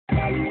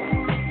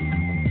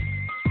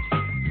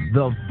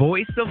The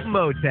voice of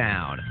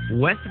Motown,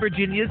 West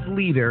Virginia's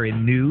leader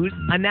in news,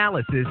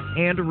 analysis,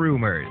 and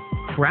rumors,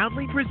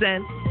 proudly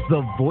presents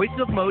the Voice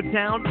of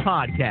Motown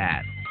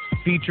podcast,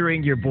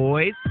 featuring your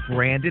boys,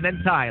 Brandon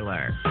and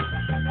Tyler.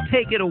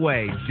 Take it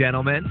away,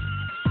 gentlemen.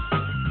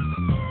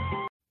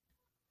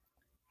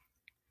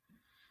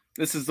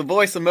 This is the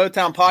Voice of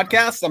Motown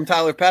podcast. I'm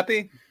Tyler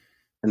Pepe.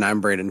 And I'm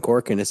Brandon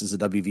Cork, and this is a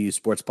WVU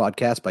Sports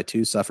podcast by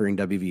two suffering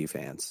WVU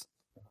fans.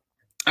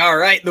 All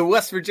right, the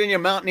West Virginia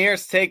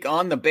Mountaineers take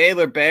on the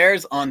Baylor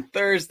Bears on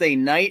Thursday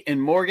night in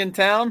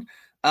Morgantown.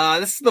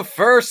 This is the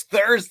first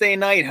Thursday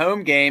night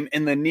home game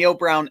in the Neal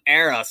Brown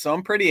era, so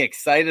I'm pretty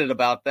excited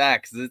about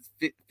that because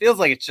it feels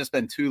like it's just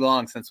been too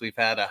long since we've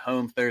had a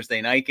home Thursday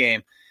night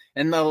game.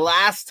 And the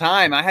last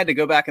time, I had to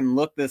go back and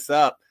look this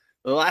up,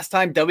 the last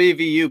time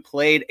WVU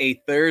played a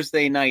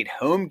Thursday night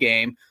home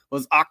game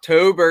was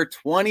October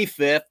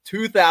 25th,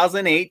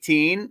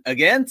 2018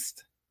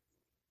 against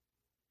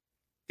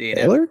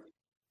Baylor?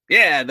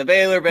 Yeah, the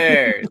Baylor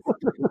Bears.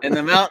 And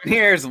the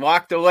Mountaineers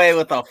walked away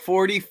with a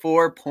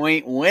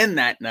 44-point win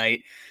that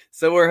night.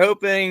 So we're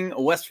hoping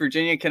West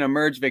Virginia can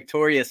emerge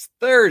victorious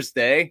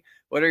Thursday.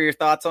 What are your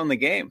thoughts on the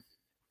game?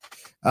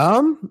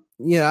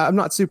 Yeah, I'm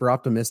not super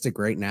optimistic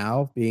right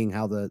now, being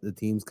how the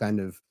teams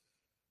kind of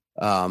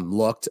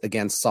looked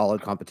against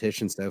solid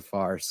competition so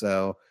far.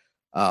 So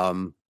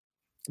I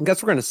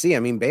guess we're going to see. I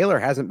mean, Baylor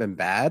hasn't been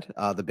bad.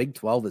 The Big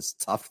 12 is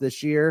tough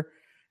this year.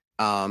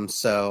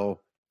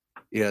 So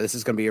this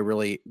is going to be a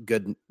really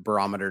good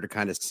barometer to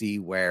kind of see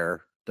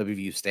where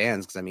WVU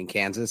stands. Because, I mean,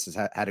 Kansas has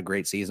had a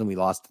great season. We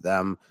lost to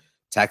them.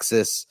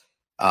 Texas,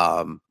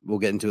 we'll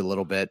get into a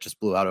little bit, just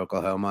blew out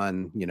Oklahoma.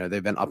 And,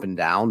 they've been up and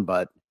down,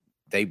 but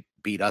they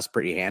beat us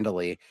pretty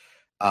handily.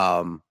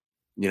 Are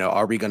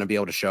we going to be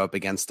able to show up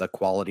against a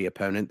quality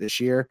opponent this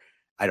year?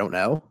 I don't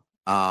know.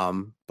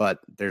 But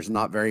there's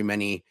not very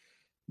many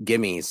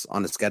gimmies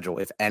on the schedule,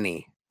 if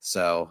any.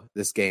 So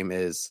this game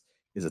is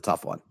a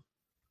tough one.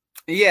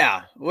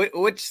 Yeah,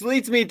 which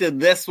leads me to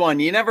this one.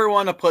 You never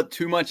want to put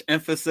too much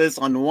emphasis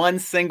on one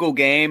single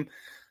game.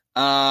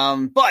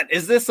 But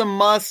is this a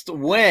must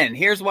win?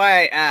 Here's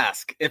why I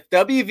ask. If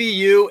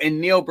WVU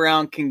and Neal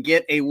Brown can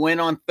get a win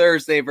on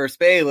Thursday versus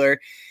Baylor,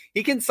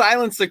 he can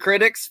silence the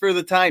critics for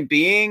the time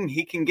being.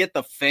 He can get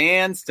the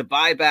fans to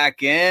buy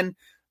back in.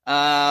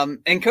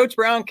 And Coach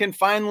Brown can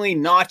finally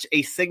notch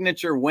a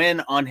signature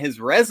win on his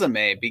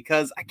resume,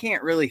 because I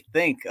can't really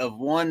think of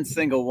one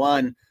single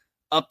one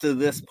up to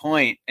this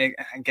point. I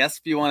guess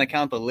if you want to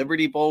count the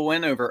Liberty Bowl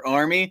win over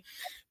Army.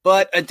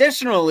 But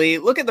additionally,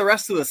 look at the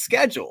rest of the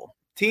schedule.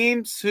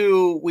 Teams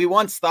who we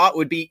once thought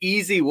would be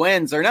easy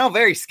wins are now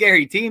very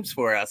scary teams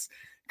for us.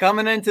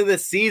 Coming into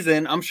this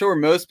season, I'm sure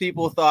most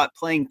people thought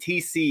playing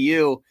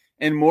TCU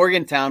in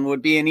Morgantown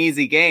would be an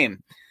easy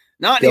game.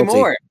 Not Guilty.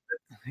 Anymore.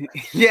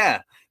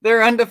 Yeah,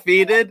 they're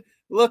undefeated,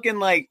 looking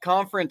like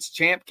conference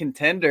champ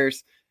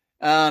contenders.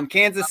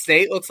 Kansas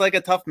State looks like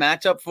a tough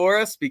matchup for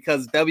us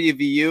because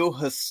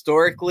WVU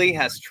historically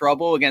has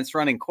trouble against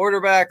running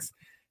quarterbacks.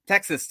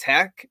 Texas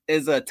Tech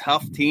is a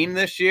tough team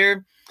this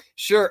year.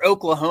 Sure,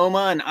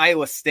 Oklahoma and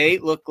Iowa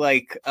State look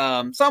like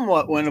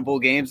somewhat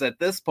winnable games at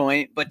this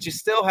point, but you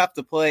still have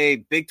to play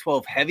Big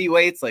 12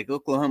 heavyweights like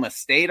Oklahoma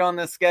State on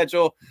this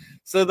schedule.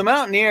 So the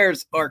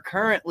Mountaineers are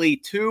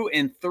currently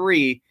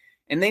 2-3,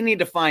 and they need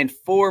to find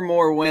 4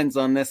 more wins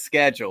on this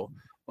schedule.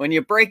 When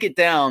you break it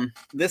down,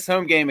 this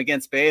home game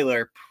against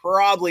Baylor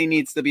probably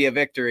needs to be a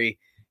victory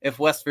if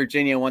West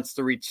Virginia wants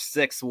to reach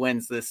 6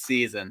 wins this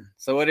season.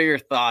 So what are your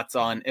thoughts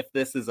on if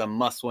this is a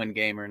must-win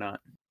game or not?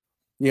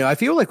 I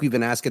feel like we've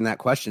been asking that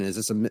question. Is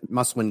this a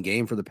must-win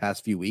game for the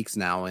past few weeks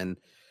now? And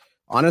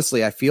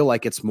honestly, I feel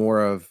like it's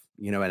more of,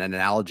 an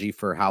analogy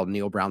for how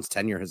Neal Brown's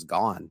tenure has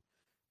gone.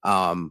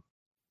 At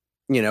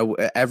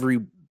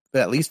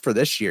least for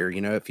this year,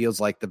 it feels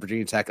like the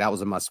Virginia Tech, that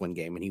was a must-win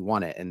game and he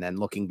won it. And then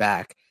looking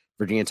back,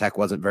 Virginia Tech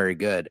wasn't very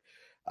good.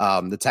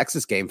 The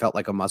Texas game felt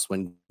like a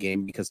must-win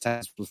game because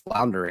Texas was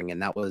floundering,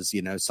 and that was,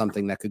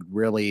 something that could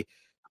really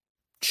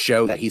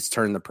show that he's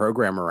turned the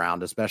program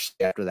around,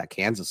 especially after that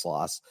Kansas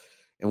loss.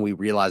 And we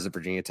realized that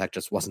Virginia Tech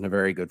just wasn't a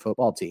very good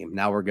football team.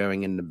 Now we're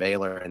going into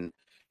Baylor, and,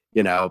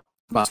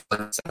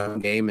 must-win home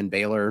game, and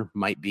Baylor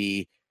might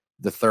be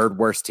the 3rd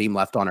worst team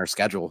left on our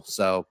schedule.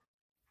 So,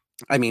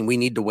 I mean, we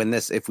need to win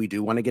this if we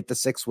do want to get to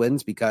 6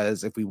 wins,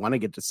 because if we want to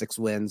get to 6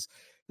 wins,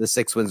 the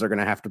 6 wins are going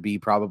to have to be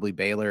probably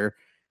Baylor,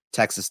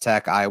 Texas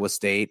Tech, Iowa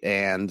State,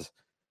 and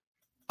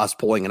us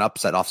pulling an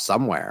upset off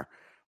somewhere.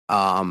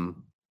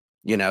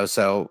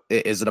 So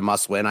is it a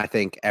must win? I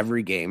think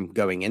every game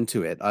going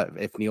into it,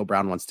 if Neal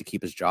Brown wants to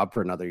keep his job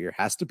for another year,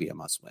 has to be a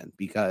must win,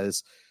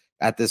 because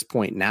at this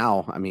point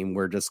now, I mean,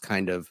 we're just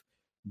kind of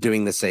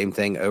doing the same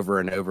thing over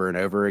and over and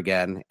over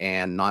again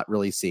and not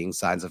really seeing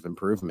signs of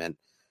improvement.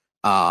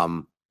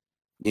 And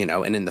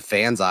in the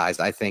fans' eyes,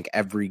 I think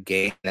every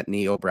game that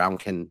Neal Brown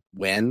can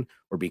win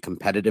or be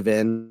competitive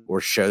in or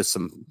show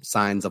some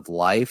signs of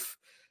life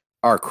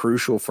are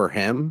crucial for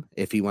him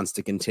if he wants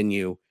to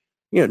continue,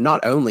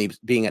 not only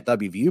being at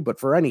WVU, but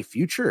for any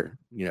future,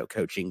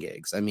 coaching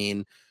gigs. I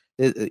mean,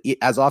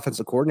 as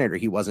offensive coordinator,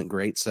 he wasn't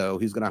great. So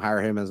he's going to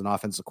hire him as an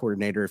offensive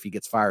coordinator if he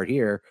gets fired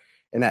here.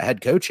 And at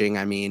head coaching,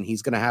 I mean,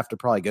 he's going to have to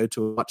probably go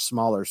to a much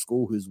smaller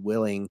school who's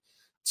willing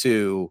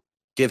to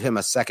give him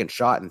a second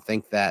shot and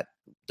think that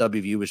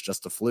WVU was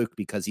just a fluke,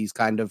 because he's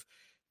kind of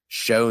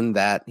shown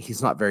that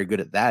he's not very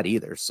good at that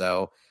either.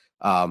 So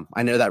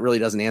I know that really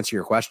doesn't answer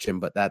your question,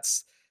 but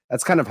that's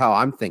kind of how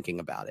I'm thinking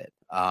about it.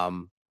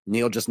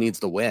 Neil just needs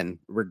to win,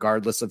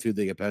 regardless of who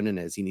the opponent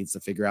is. He needs to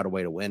figure out a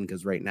way to win,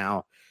 because right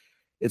now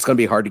it's going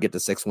to be hard to get to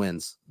 6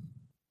 wins.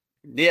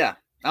 Yeah,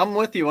 I'm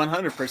with you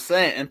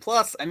 100%. And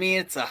plus, I mean,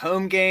 it's a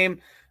home game.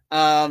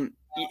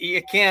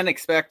 You can't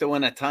expect to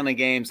win a ton of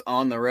games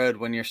on the road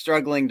when you're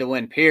struggling to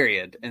win,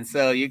 period. And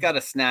so you got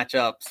to snatch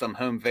up some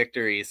home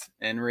victories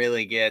and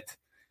really get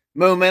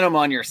momentum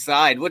on your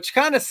side, which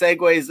kind of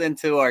segues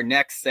into our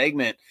next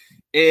segment,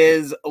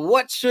 is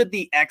what should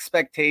the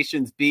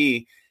expectations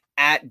be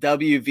at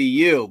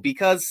WVU?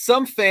 Because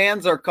some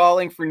fans are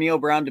calling for Neal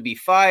Brown to be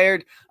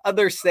fired.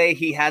 Others say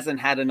he hasn't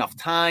had enough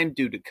time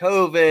due to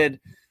COVID,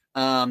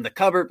 the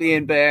cupboard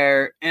being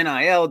bare,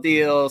 NIL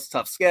deals,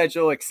 tough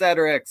schedule, et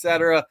cetera,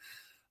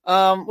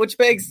 which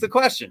begs the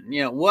question,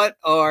 what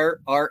are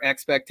our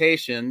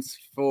expectations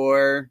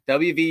for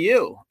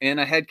WVU and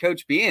a head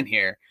coach being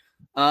here?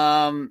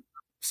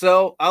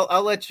 So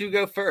I'll let you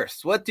go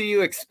first. What do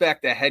you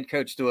expect a head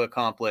coach to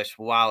accomplish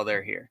while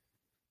they're here?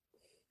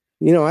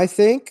 I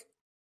think,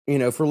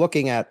 if we're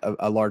looking at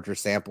a larger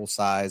sample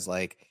size,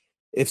 like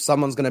if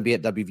someone's going to be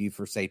at WVU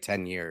for, say,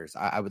 10 years,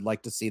 I would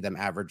like to see them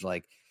average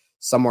like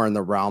somewhere in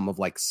the realm of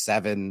like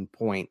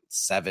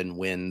 7.7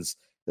 wins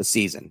a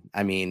season.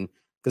 I mean,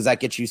 because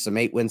that gets you some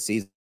 8-win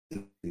season,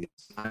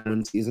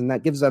 9-win season.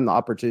 That gives them the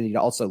opportunity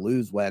to also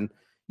lose when,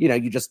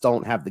 you just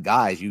don't have the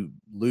guys. You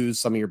lose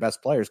some of your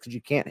best players because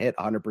you can't hit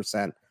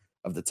 100%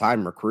 of the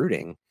time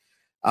recruiting.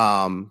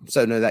 So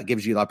no, that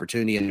gives you the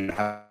opportunity to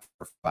have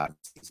 5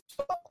 seasons.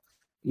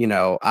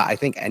 I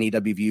think any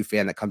WVU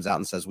fan that comes out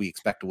and says we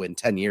expect to win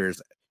 10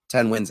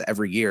 wins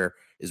every year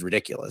is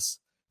ridiculous.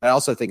 I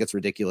also think it's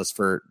ridiculous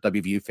for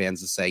WVU fans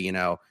to say,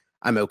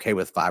 I'm okay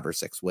with 5 or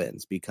 6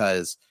 wins,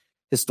 because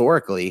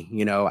historically,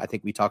 I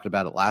think we talked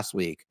about it last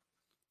week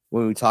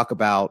when we talk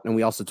about, and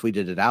we also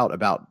tweeted it out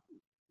about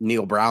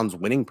Neal Brown's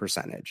winning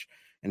percentage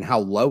and how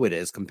low it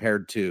is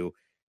compared to,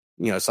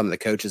 some of the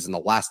coaches. And the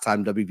last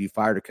time WVU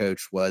fired a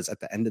coach was at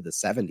the end of the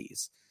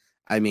 70s.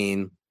 I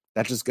mean,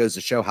 that just goes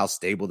to show how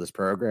stable this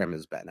program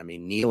has been. I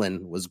mean,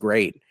 Nealon was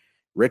great.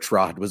 Rich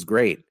Rod was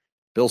great.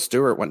 Bill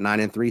Stewart went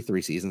 9-3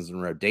 3 seasons in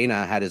a row.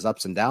 Dana had his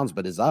ups and downs,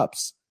 but his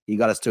ups, he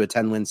got us to a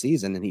 10-win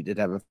season, and he did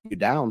have a few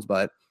downs,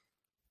 but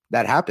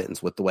that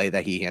happens with the way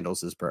that he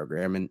handles his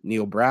program. And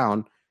Neal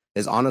Brown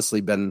has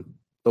honestly been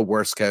the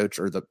worst coach,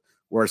 or the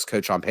worst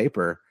coach on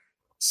paper,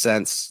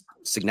 since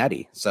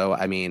Cignetti. So,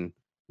 I mean,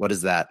 what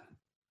is that?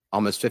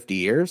 Almost 50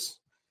 years?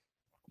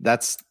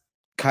 That's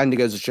kind of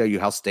goes to show you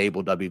how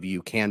stable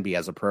WVU can be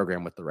as a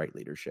program with the right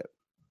leadership.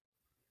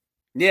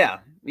 Yeah.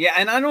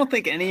 And I don't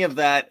think any of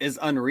that is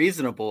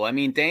unreasonable. I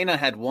mean, Dana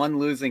had 1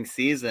 losing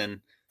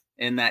season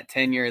in that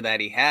tenure that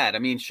he had. I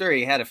mean, sure,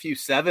 he had a few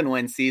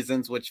 7-win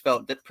seasons, which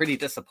felt pretty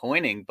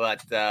disappointing,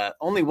 but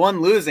only 1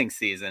 losing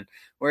season,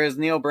 whereas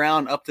Neal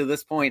Brown up to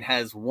this point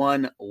has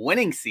 1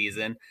 winning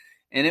season,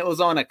 and it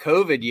was on a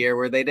COVID year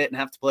where they didn't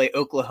have to play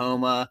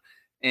Oklahoma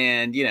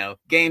and,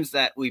 games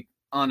that we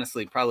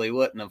honestly probably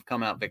wouldn't have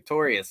come out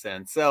victorious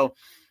in. So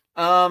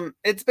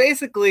it's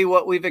basically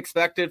what we've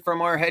expected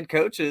from our head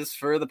coaches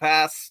for the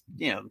past,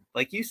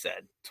 like you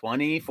said,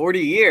 20, 40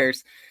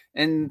 years.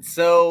 And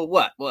so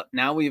what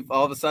now we've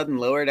all of a sudden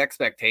lowered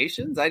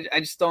expectations. I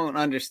just don't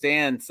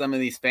understand some of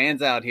these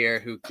fans out here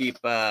who keep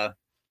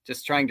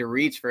just trying to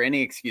reach for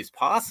any excuse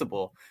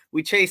possible.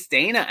 We chased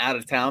Dana out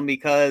of town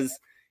because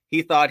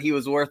he thought he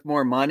was worth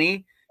more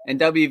money. And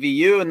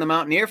WVU and the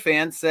Mountaineer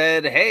fans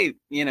said, hey,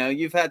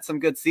 you've had some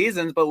good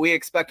seasons, but we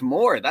expect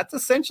more. That's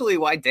essentially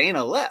why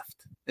Dana left,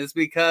 is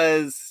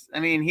because,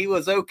 I mean, he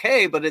was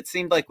okay, but it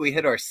seemed like we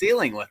hit our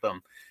ceiling with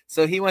him.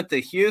 So he went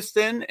to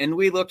Houston, and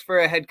we looked for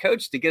a head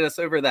coach to get us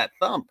over that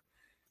thump.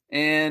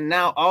 And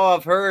now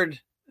I've heard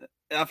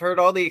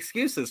all the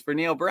excuses for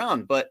Neal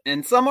Brown,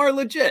 and some are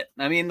legit.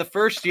 I mean, the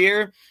first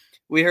year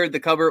we heard the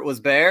cupboard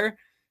was bare,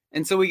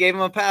 and so we gave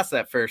him a pass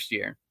that first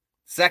year.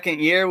 Second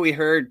year, we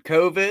heard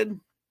COVID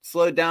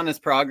slowed down his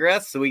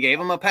progress, so we gave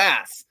him a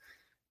pass.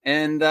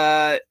 And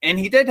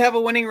he did have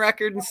a winning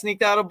record and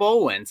sneaked out a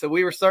bowl win, so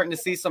we were starting to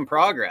see some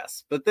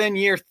progress. But then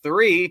year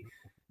 3,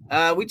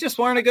 we just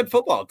weren't a good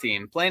football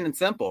team, plain and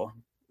simple.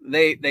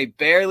 They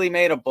barely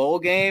made a bowl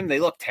game. They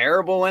looked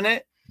terrible in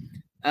it.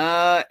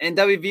 And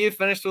WVU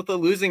finished with a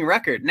losing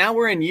record. Now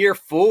we're in year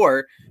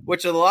 4,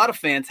 which a lot of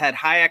fans had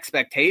high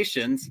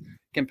expectations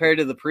compared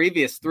to the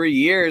previous 3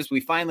 years. We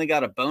finally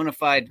got a bona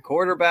fide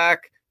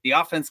quarterback. The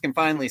offense can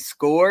finally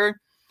score.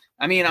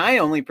 I mean, I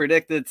only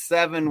predicted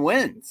 7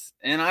 wins,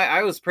 and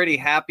I was pretty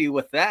happy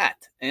with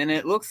that. And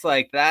it looks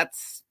like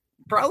that's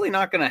probably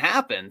not going to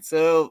happen.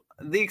 So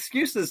the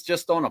excuses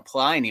just don't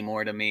apply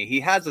anymore to me.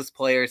 He has his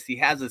players. He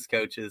has his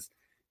coaches.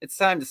 It's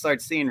time to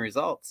start seeing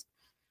results.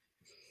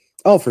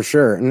 Oh, for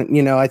sure.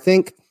 And, I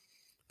think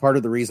part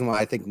of the reason why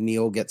I think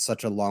Neil gets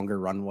such a longer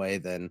runway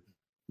than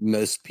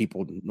most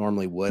people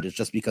normally would is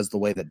just because the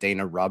way that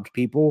Dana rubbed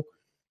people.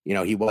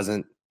 He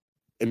wasn't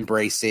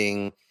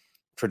embracing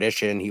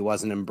tradition. He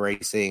wasn't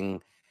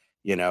embracing,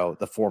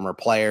 the former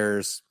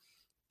players.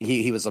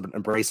 He was an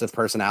abrasive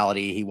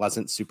personality. He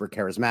wasn't super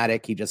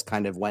charismatic. He just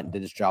kind of went and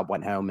did his job,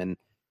 went home, and,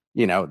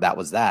 that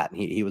was that.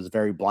 He was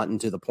very blunt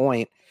and to the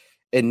point.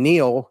 And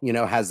Neil,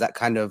 has that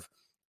kind of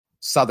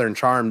Southern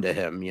charm to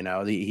him.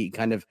 He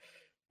kind of,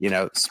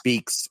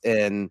 speaks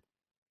in,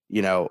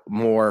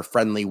 more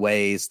friendly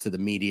ways to the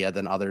media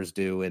than others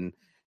do. And,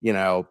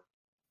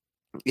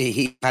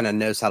 he kind of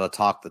knows how to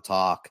talk the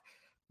talk.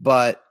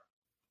 But,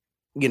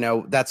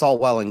 that's all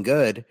well and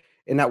good.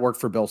 And that worked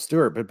for Bill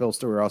Stewart. But Bill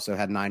Stewart also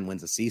had 9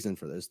 wins a season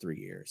for those 3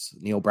 years.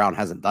 Neil Brown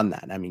hasn't done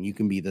that. I mean, you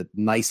can be the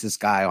nicest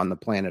guy on the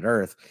planet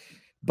Earth,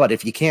 but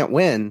if you can't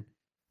win,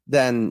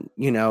 then,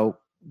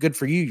 good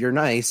for you. You're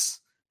nice,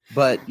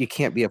 but you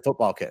can't be a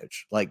football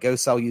coach. Like, go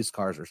sell used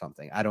cars or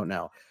something. I don't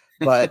know.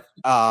 But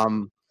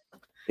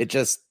it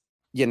just,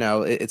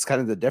 it's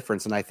kind of the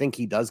difference. And I think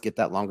he does get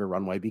that longer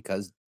runway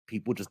because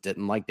people just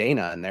didn't like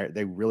Dana and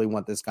they really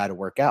want this guy to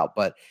work out.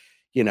 But,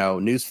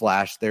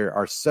 newsflash, there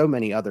are so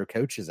many other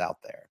coaches out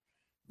there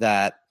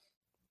that,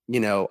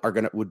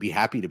 would be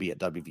happy to be at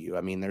WVU.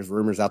 I mean, there's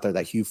rumors out there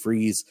that Hugh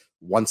Freeze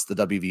wants the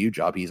WVU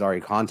job. He's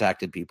already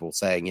contacted people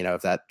saying,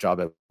 if that job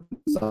get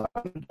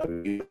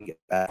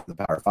back to the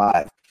Power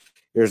 5.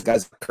 There's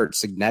guys like Kurt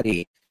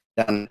Signetti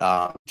and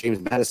James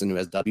Madison, who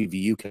has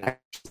WVU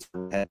connections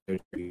from head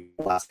coach,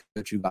 last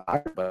coach who got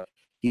hired, but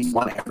he's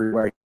won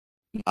everywhere.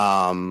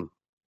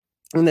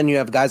 And then you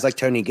have guys like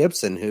Tony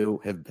Gibson,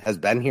 who has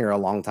been here a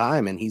long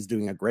time, and he's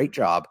doing a great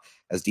job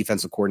as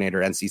defensive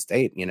coordinator at NC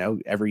State.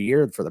 Every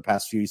year for the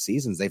past few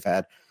seasons, they've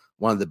had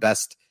one of the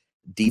best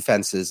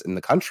defenses in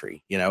the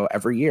country,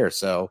 every year.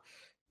 So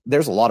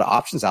there's a lot of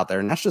options out there,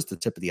 and that's just the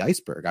tip of the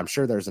iceberg. I'm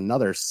sure there's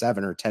another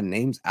 7 or 10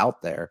 names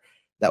out there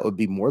that would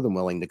be more than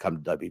willing to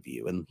come to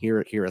WVU and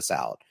hear us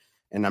out.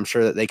 And I'm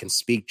sure that they can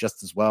speak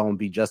just as well and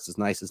be just as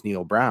nice as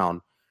Neil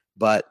Brown,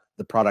 but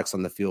the products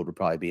on the field would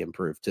probably be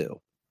improved too.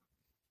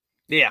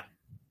 Yeah.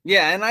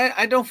 Yeah. And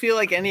I don't feel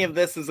like any of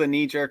this is a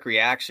knee-jerk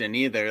reaction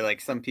either.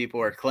 Like some people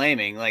are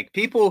claiming, like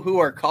people who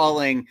are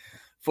calling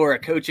for a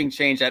coaching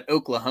change at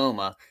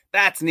Oklahoma,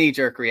 that's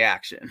knee-jerk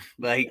reaction.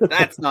 Like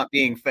that's not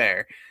being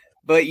fair.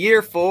 But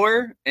year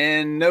 4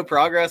 and no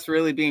progress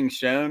really being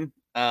shown,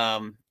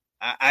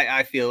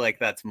 I feel like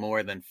that's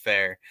more than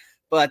fair.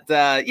 But,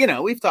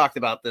 we've talked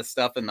about this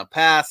stuff in the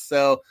past,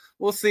 so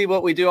we'll see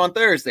what we do on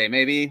Thursday.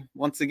 Maybe,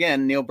 once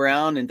again, Neil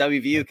Brown and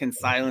WVU can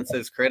silence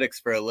his critics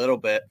for a little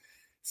bit.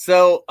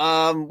 So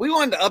we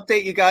wanted to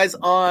update you guys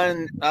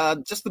on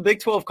just the Big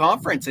 12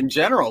 conference in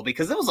general,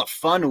 because it was a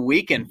fun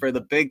weekend for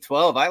the Big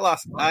 12.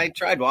 I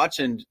tried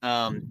watching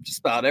just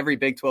about every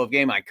Big 12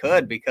 game I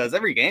could because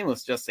every game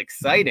was just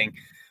exciting.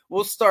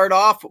 We'll start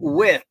off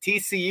with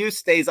TCU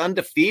stays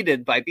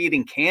undefeated by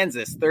beating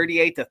Kansas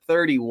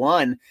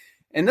 38-31.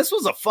 And this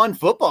was a fun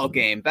football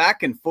game,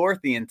 back and forth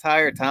the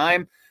entire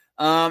time.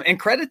 And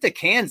credit to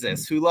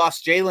Kansas, who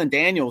lost Jalen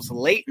Daniels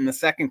late in the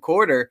second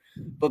quarter,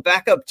 but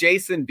backup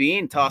Jason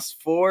Bean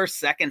tossed 4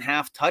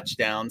 second-half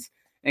touchdowns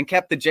and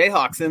kept the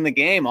Jayhawks in the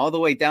game all the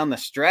way down the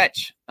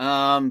stretch.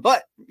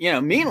 But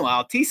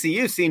meanwhile,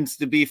 TCU seems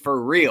to be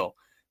for real.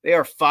 They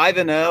are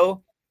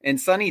 5-0, and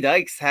Sonny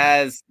Dykes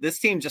has this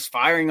team just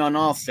firing on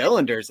all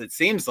cylinders, it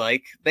seems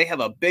like. They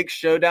have a big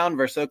showdown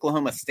versus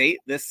Oklahoma State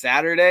this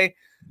Saturday.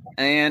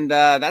 And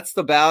that's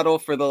the battle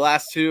for the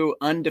last 2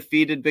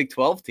 undefeated Big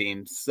 12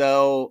 teams.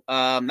 So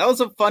that was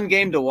a fun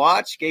game to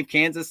watch. Gave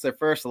Kansas their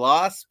first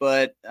loss.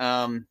 But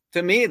to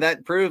me,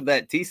 that proved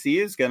that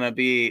TCU is going to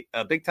be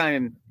a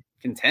big-time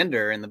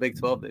contender in the Big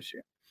 12 this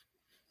year.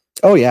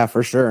 Oh, yeah,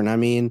 for sure. And I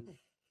mean,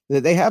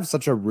 they have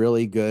such a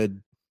really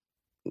good,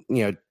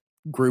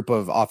 group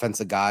of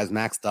offensive guys.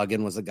 Max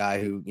Duggan was a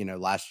guy who,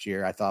 last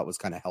year I thought was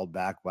kind of held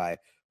back by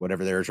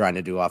whatever they were trying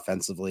to do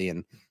offensively.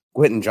 And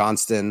Quentin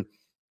Johnston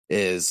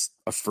is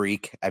a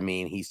freak. I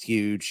mean, he's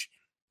huge.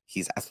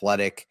 He's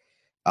athletic.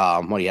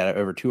 He had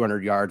over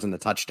 200 yards in the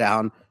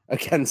touchdown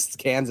against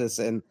Kansas.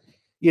 And,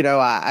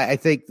 I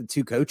think the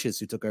 2 coaches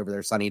who took over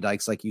there, Sonny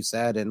Dykes, like you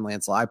said, and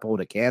Lance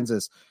Leipold at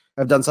Kansas,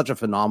 have done such a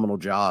phenomenal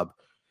job.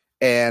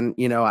 And,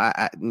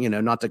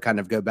 not to kind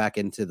of go back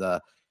into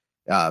the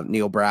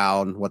Neil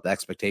Brown, what the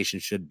expectation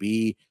should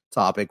be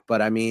topic,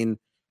 but I mean,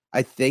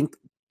 I think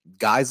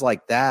guys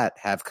like that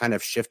have kind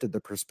of shifted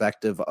the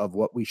perspective of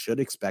what we should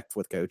expect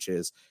with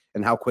coaches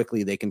and how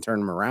quickly they can turn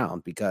them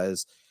around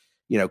because,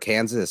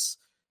 Kansas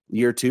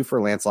year 2 for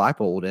Lance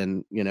Leipold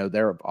and,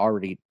 they're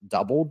already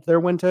doubled their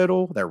win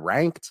total. They're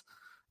ranked.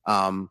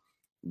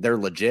 They're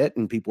legit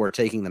and people are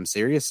taking them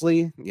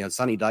seriously.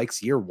 Sonny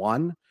Dykes year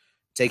 1,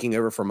 taking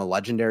over from a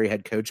legendary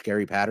head coach,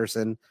 Gary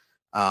Patterson,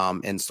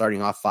 and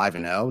starting off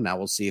 5-0. Now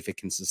we'll see if it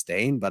can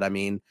sustain. But I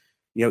mean,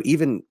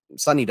 even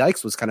Sonny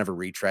Dykes was kind of a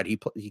retread.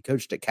 He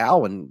coached at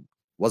Cal and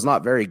was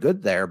not very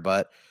good there,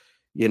 but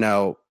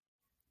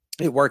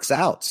it works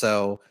out.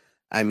 So,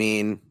 I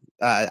mean,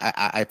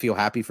 I feel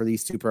happy for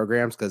these two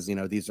programs because,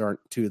 these aren't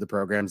two of the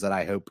programs that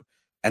I hope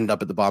end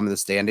up at the bottom of the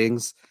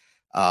standings.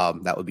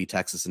 That would be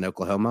Texas and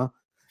Oklahoma.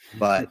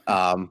 But,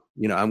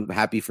 I'm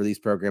happy for these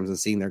programs and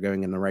seeing they're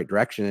going in the right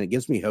direction. And it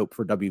gives me hope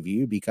for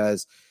WVU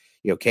because,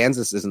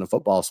 Kansas isn't a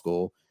football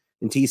school.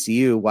 And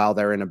TCU, while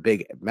they're in a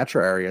big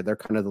metro area, they're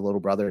kind of the little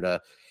brother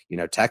to,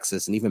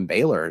 Texas and even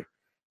Baylor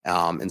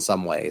in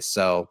some ways.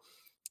 So,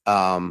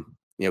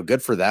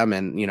 good for them.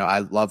 And, I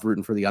love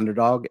rooting for the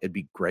underdog. It'd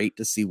be great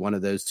to see one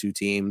of those two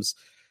teams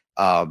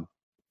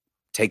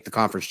take the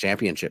conference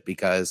championship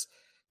because,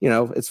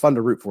 it's fun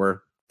to root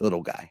for the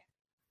little guy.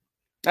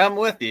 I'm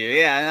with you.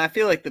 Yeah. And I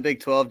feel like the Big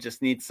 12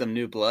 just needs some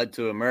new blood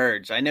to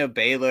emerge. I know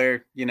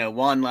Baylor,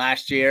 won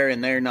last year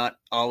and they're not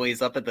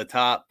always up at the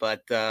top,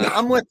 but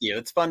I'm with you.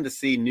 It's fun to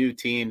see new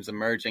teams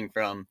emerging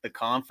from the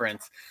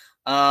conference.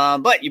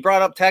 But you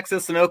brought up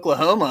Texas and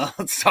Oklahoma.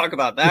 Let's talk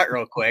about that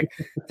real quick.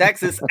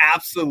 Texas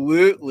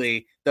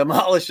absolutely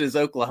demolishes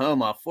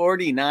Oklahoma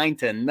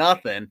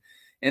 49-0.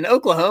 And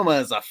Oklahoma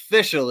is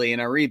officially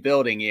in a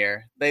rebuilding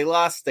year. They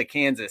lost to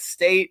Kansas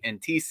State and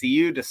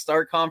TCU to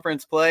start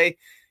conference play.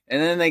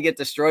 And then they get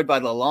destroyed by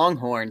the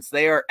Longhorns.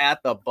 They are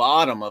at the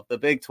bottom of the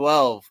Big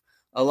 12,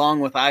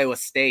 along with Iowa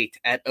State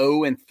at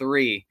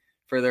 0-3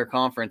 for their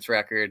conference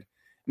record.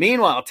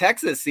 Meanwhile,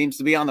 Texas seems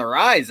to be on the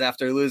rise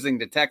after losing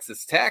to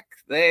Texas Tech.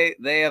 They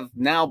have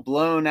now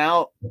blown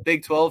out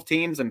Big 12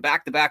 teams in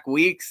back-to-back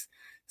weeks.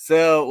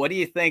 So what do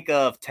you think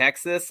of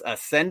Texas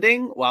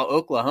ascending while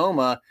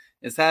Oklahoma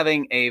is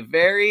having a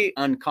very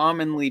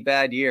uncommonly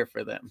bad year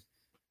for them?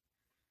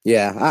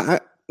 Yeah,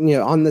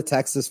 on the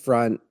Texas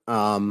front,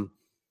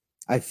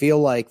 I feel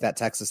like that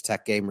Texas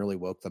Tech game really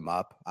woke them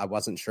up. I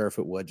wasn't sure if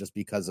it would just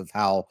because of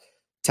how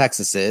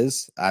Texas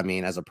is. I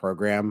mean, as a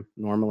program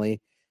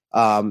normally.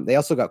 They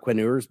also got Quinn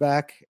Ewers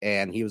back,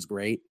 and he was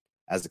great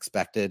as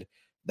expected.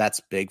 That's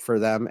big for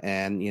them.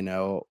 And,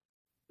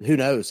 who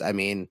knows? I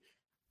mean,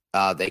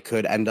 they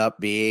could end up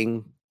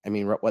being,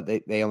 what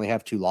they only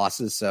have 2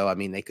 losses. So,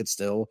 they could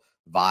still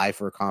vie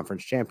for a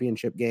conference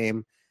championship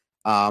game.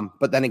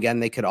 But then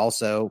again, they could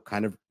also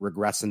kind of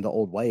regress into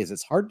old ways.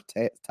 It's hard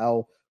to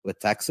tell with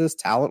Texas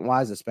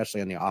talent-wise, especially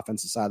on the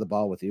offensive side of the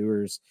ball with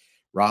Ewers,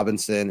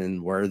 Robinson,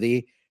 and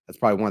Worthy. That's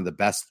probably one of the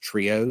best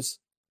trios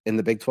in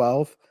the Big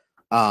 12.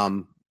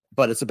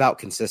 But it's about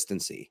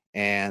consistency.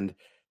 And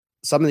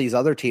some of these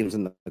other teams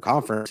in the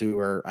conference who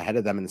are ahead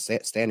of them in the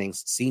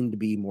standings seem to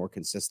be more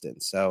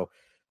consistent. So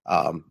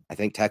I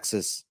think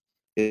Texas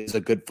is a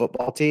good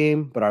football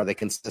team, but are they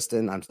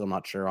consistent? I'm still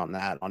not sure on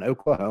that. On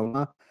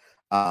Oklahoma,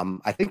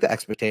 I think the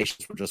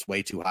expectations were just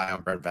way too high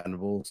on Brent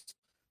Venables.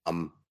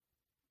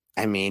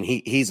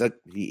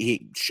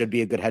 He should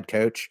be a good head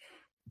coach,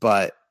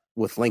 but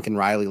with Lincoln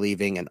Riley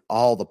leaving and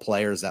all the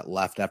players that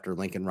left after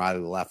Lincoln Riley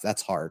left,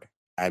 that's hard.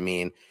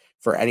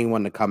 For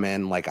anyone to come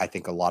in, like I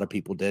think a lot of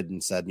people did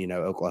and said,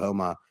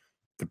 Oklahoma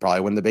could probably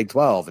win the Big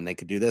 12 and they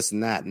could do this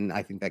and that. And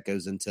I think that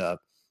goes into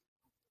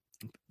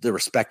the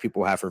respect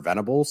people have for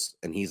Venables.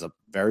 And he's a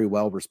very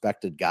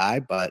well-respected guy,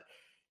 but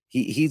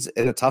he's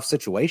in a tough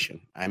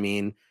situation.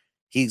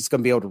 He's going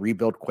to be able to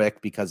rebuild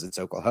quick because it's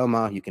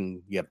Oklahoma. You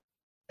can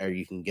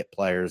get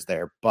players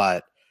there,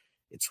 but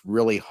it's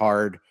really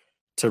hard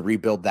to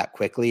rebuild that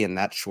quickly in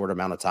that short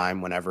amount of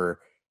time whenever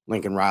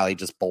Lincoln Riley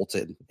just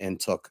bolted and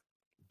took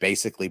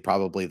basically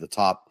probably the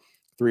top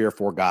 3 or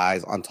 4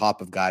 guys on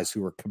top of guys who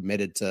were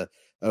committed to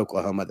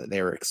Oklahoma that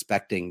they were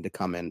expecting to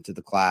come into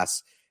the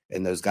class,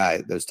 and those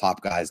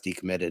top guys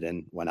decommitted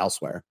and went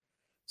elsewhere.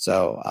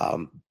 So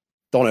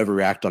don't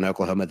overreact on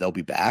Oklahoma. They'll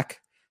be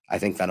back. I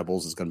think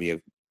Venables is going to be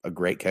a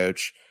great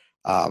coach.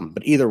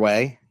 But either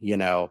way,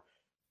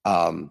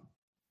 when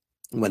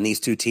these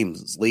two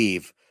teams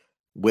leave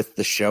with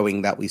the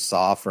showing that we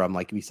saw from,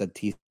 like we said,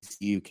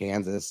 TCU,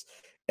 Kansas,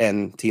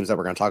 and teams that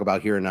we're going to talk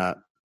about here in the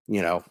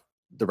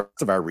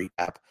rest of our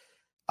recap,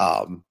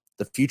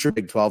 the future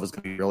Big 12 is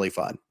going to be really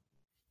fun.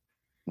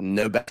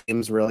 No bad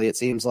teams, really, it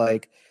seems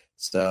like.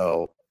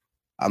 So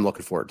I'm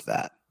looking forward to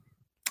that.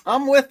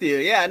 I'm with you.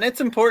 Yeah. And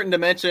it's important to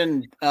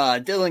mention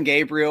Dillon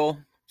Gabriel,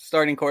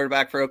 starting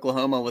quarterback for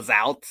Oklahoma, was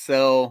out.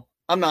 So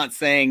I'm not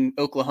saying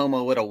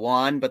Oklahoma would have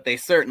won, but they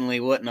certainly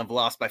wouldn't have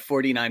lost by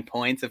 49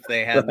 points if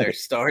they had their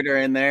starter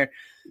in there.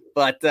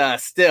 But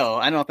still,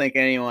 I don't think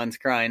anyone's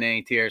crying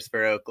any tears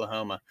for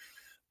Oklahoma.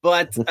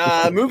 But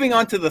moving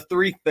on to the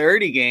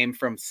 3:30 game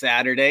from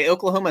Saturday,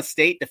 Oklahoma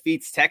State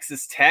defeats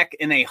Texas Tech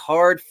in a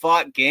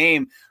hard-fought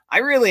game. I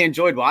really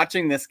enjoyed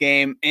watching this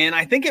game, and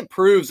I think it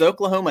proves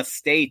Oklahoma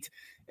State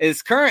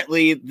is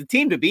currently the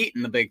team to beat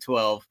in the Big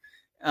 12.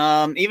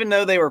 Even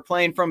though they were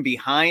playing from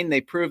behind,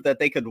 they proved that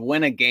they could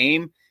win a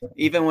game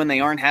even when they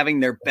aren't having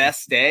their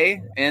best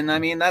day. And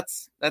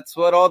that's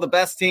what all the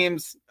best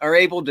teams are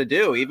able to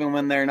do. Even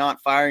when they're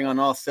not firing on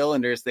all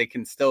cylinders, they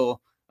can still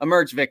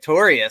emerge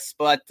victorious.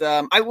 But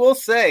I will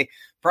say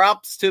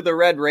props to the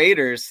Red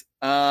Raiders,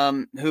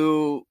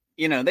 who,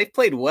 they've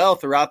played well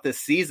throughout this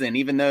season,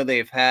 even though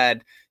they've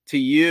had to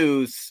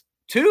use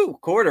 2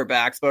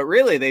 quarterbacks, but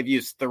really they've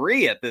used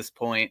 3 at this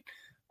point.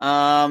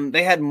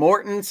 They had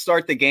Morton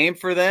start the game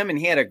for them, and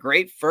he had a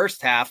great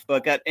first half,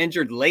 but got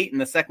injured late in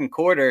the second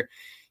quarter.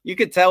 You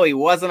could tell he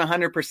wasn't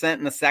 100%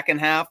 in the second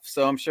half,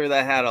 so I'm sure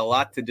that had a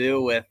lot to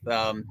do with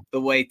the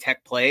way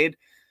Tech played.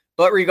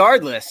 But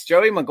regardless,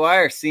 Joey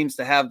Maguire seems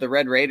to have the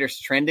Red Raiders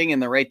trending in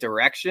the right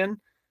direction.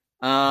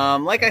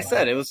 Like I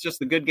said, it was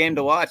just a good game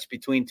to watch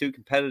between two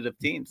competitive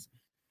teams.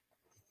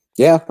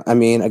 Yeah, I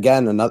mean,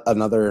 again,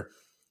 another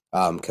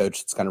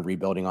coach that's kind of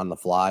rebuilding on the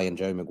fly, and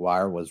Joey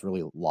Maguire was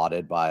really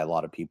lauded by a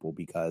lot of people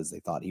because they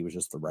thought he was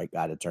just the right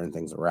guy to turn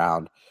things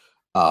around.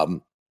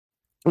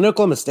 In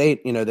Oklahoma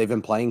State, they've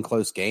been playing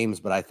close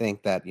games, but I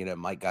think that,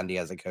 Mike Gundy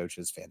as a coach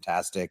is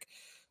fantastic.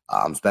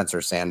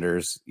 Spencer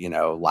Sanders,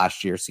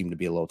 last year seemed to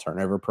be a little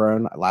turnover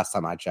prone. Last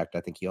time I checked,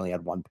 I think he only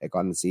had one pick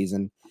on the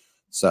season.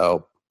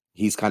 So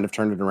he's kind of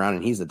turned it around,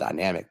 and he's a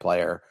dynamic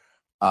player.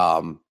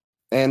 And,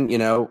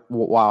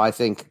 while I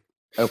think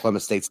Oklahoma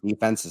State's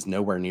defense is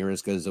nowhere near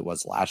as good as it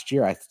was last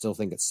year, I still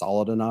think it's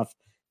solid enough.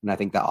 And I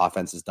think that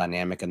offense is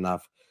dynamic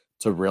enough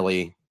to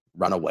really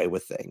run away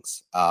with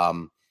things.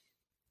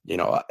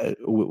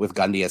 With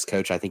Gundy as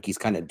coach, I think he's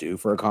kind of due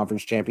for a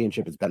conference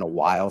championship. It's been a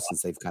while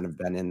since they've kind of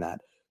been in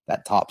that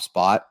top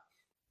spot.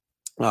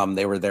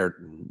 They were there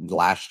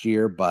last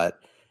year, but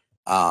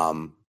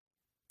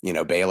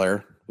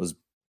Baylor was,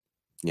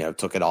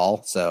 took it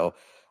all. So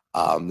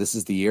this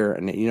is the year,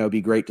 and it'd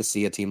be great to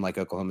see a team like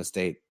Oklahoma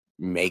State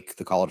make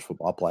the college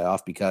football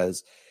playoff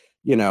because,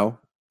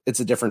 it's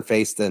a different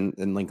face than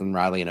Lincoln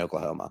Riley in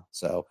Oklahoma.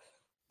 So,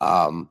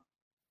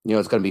 it's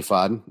going to be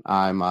fun.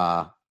 I'm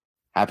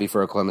happy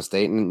for Oklahoma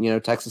State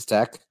and, Texas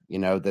Tech,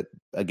 that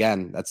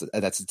again,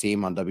 that's a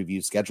team on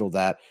WVU's schedule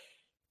that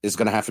is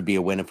going to have to be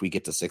a win if we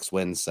get to 6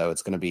 wins. So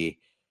it's going to be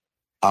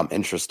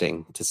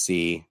interesting to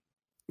see,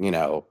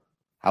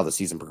 how the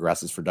season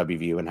progresses for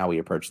WVU and how we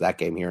approach that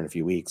game here in a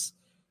few weeks.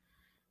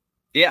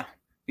 Yeah.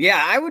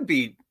 Yeah. I would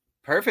be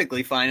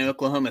perfectly fine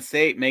Oklahoma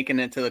State making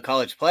it to the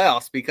college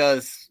playoffs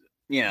because,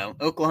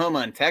 Oklahoma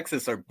and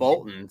Texas are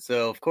Bolton.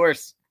 So of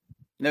course,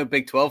 no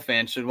Big 12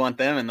 fan should want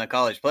them in the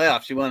college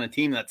playoffs. You want a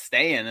team that's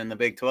staying in the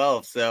Big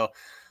 12. So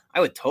I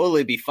would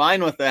totally be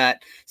fine with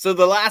that. So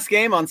the last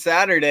game on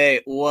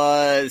Saturday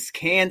was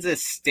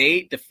Kansas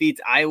State defeats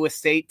Iowa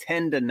State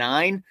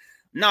 10-9.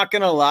 Not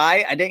going to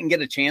lie, I didn't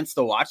get a chance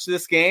to watch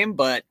this game,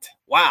 but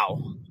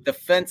wow,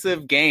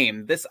 defensive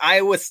game. This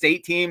Iowa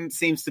State team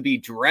seems to be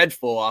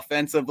dreadful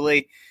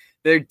offensively.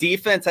 Their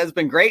defense has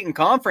been great in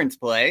conference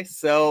play,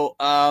 so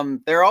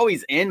they're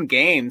always in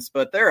games,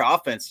 but their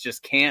offense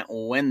just can't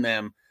win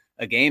them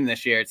a game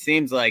this year, it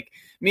seems like.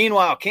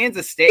 Meanwhile,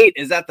 Kansas State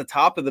is at the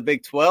top of the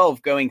Big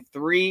 12, going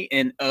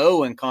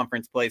 3-0 in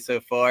conference play so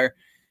far.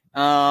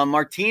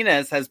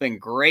 Martinez has been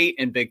great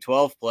in Big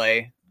 12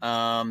 play,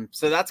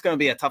 so that's going to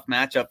be a tough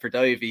matchup for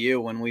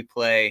WVU when we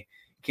play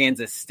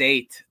Kansas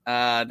State.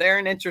 They're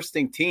an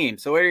interesting team.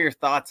 So what are your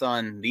thoughts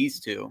on these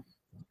two?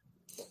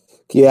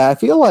 Yeah, I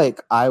feel like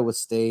Iowa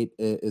State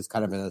is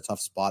kind of in a tough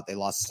spot. They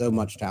lost so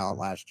much talent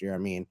last year. I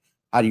mean,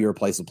 how do you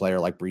replace a player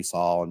like Breece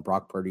Hall? And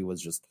Brock Purdy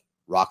was just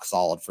rock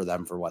solid for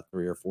them for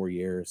 3 or 4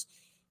 years.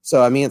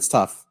 So, I mean, it's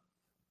tough.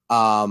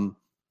 But,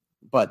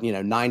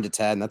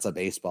 9-10, that's a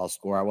baseball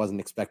score. I wasn't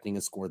expecting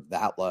a score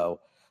that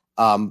low.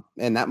 And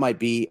that might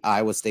be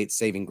Iowa State's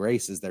saving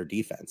grace is their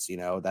defense.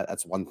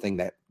 That's one thing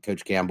that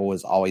Coach Campbell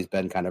has always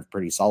been kind of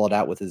pretty solid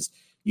at with his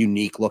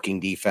unique looking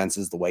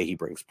defenses, the way he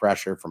brings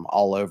pressure from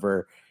all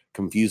over,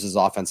 confuses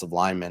offensive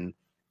linemen.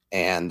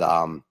 And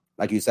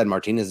like you said,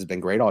 Martinez has been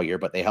great all year,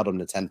 but they held him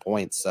to 10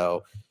 points.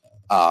 So,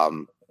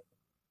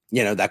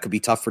 that could be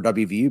tough for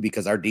WVU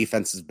because our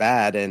defense is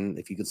bad. And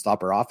if you could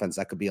stop our offense,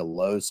 that could be a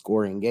low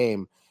scoring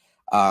game.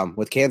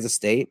 With Kansas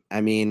State,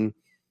 I mean,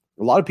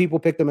 a lot of people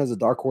picked them as a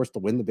dark horse to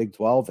win the Big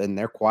 12, and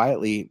they're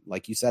quietly,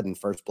 like you said, in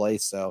first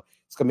place. So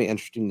it's going to be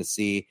interesting to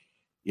see,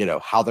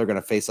 how they're going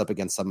to face up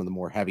against some of the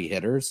more heavy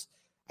hitters.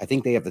 I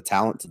think they have the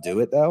talent to do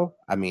it, though.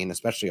 I mean,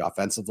 especially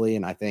offensively,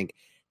 and I think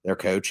their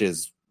coach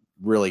is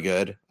really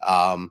good.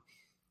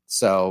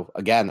 So,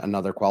 again,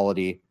 another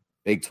quality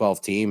Big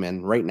 12 team.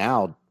 And right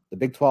now, the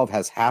Big 12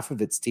 has half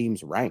of its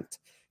teams ranked.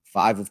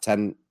 5 of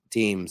 10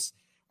 teams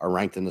are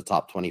ranked in the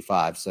top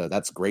 25. So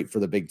that's great for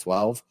the Big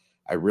 12.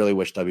 I really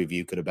wish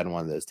WVU could have been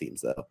one of those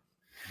teams, though.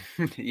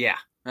 Yeah,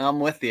 I'm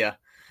with you.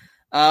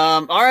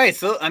 All right,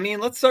 so,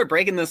 let's start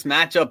breaking this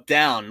matchup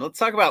down. Let's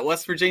talk about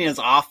West Virginia's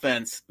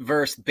offense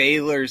versus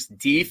Baylor's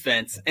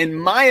defense. In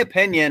my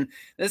opinion,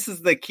 this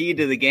is the key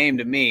to the game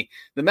to me.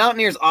 The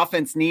Mountaineers'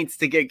 offense needs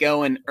to get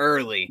going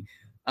early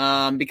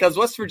because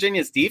West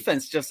Virginia's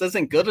defense just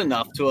isn't good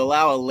enough to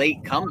allow a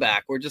late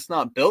comeback. We're just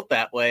not built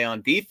that way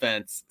on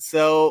defense.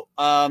 So,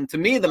 to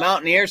me, the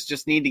Mountaineers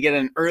just need to get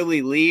an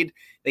early lead.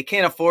 They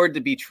can't afford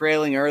to be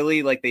trailing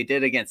early like they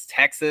did against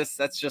Texas.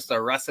 That's just a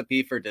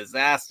recipe for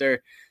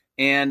disaster.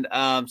 And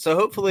so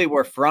hopefully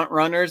we're front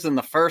runners in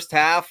the first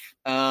half.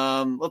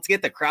 Let's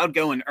get the crowd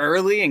going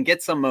early and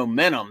get some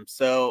momentum.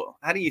 So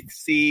how do you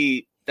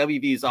see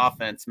WVU's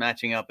offense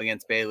matching up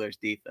against Baylor's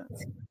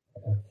defense?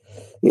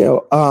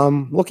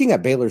 Looking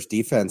at Baylor's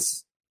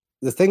defense,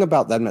 the thing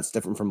about them that's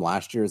different from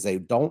last year is they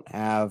don't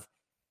have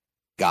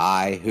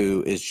guy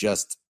who is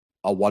just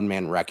a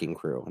one-man wrecking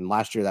crew. And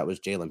last year that was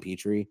Jalen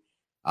Petrie,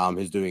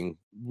 who's doing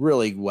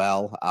really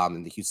well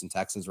in the Houston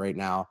Texans right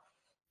now.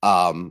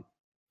 And,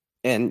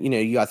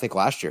 I think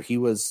last year he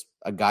was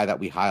a guy that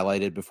we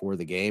highlighted before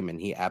the game, and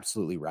he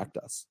absolutely wrecked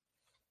us.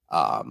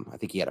 I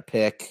think he had a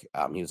pick.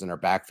 He was in our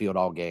backfield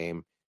all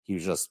game. He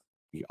was just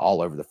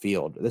all over the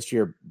field. This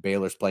year,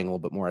 Baylor's playing a little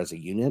bit more as a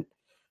unit.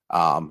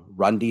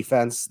 Run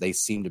defense, they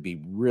seem to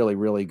be really,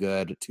 really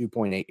good.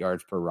 2.8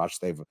 yards per rush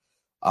they've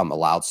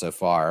allowed so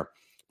far.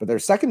 But their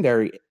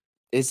secondary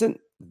isn't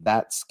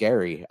that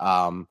scary.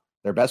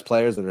 Their best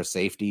players are their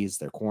safeties.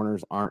 Their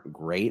corners aren't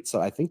great.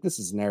 So I think this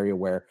is an area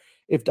where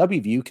if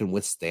WVU can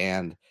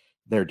withstand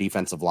their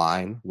defensive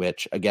line,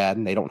 which,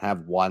 again, they don't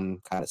have one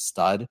kind of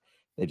stud.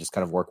 They just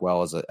kind of work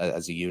well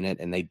as a unit.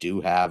 And they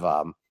do have,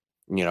 I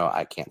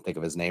can't think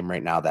of his name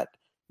right now, that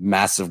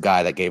massive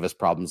guy that gave us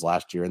problems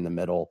last year in the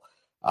middle.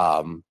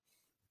 That's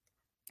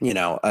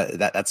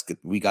good.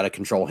 We got to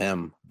control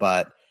him.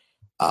 But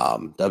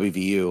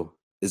WVU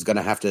is going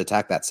to have to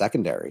attack that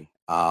secondary.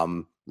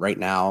 Right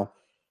now,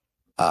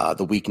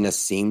 the weakness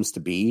seems to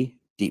be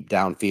deep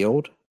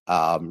downfield.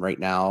 Right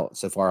now,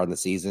 so far on the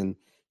season,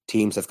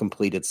 teams have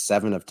completed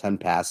 7 of 10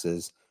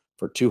 passes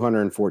for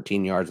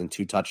 214 yards and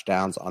 2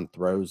 touchdowns on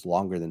throws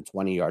longer than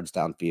 20 yards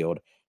downfield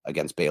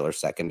against Baylor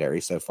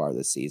secondary so far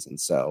this season.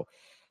 So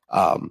it's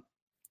going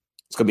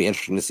to be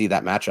interesting to see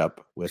that matchup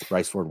with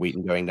Bryce Ford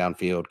Wheaton going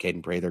downfield,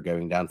 Caden Prather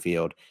going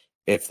downfield,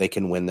 if they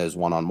can win those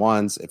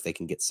one-on-ones, if they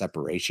can get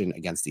separation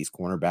against these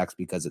cornerbacks,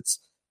 because it's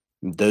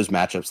those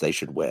matchups they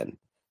should win.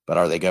 But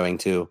are they going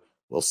to?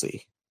 We'll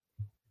see.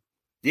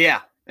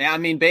 Yeah. I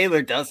mean,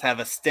 Baylor does have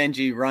a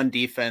stingy run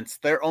defense.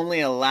 They're only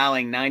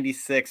allowing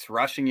 96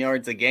 rushing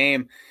yards a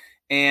game.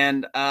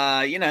 And,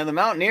 the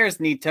Mountaineers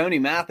need Tony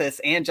Mathis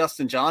and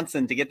Justin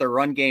Johnson to get their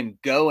run game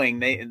going.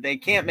 They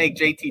can't make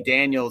JT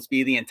Daniels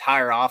be the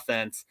entire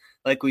offense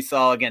like we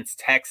saw against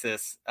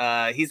Texas.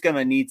 He's going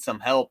to need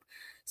some help.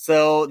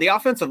 So the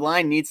offensive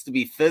line needs to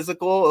be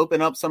physical,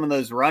 open up some of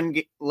those run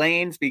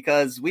lanes,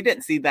 because we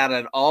didn't see that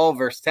at all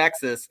versus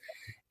Texas.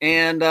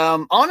 And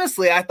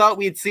honestly, I thought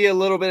we'd see a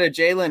little bit of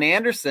Jalen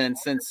Anderson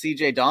since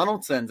CJ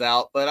Donaldson's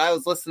out, but I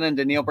was listening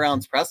to Neil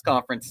Brown's press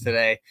conference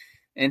today,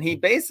 and he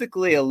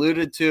basically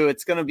alluded to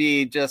it's going to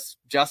be just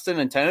Justin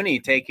and Tony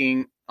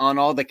taking on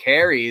all the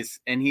carries.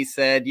 And he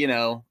said,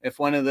 if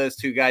one of those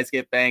two guys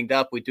get banged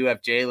up, we do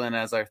have Jalen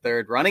as our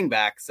third running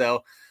back.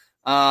 So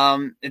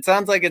it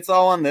sounds like it's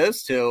all on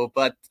those two,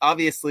 but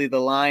obviously the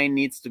line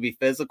needs to be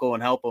physical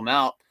and help them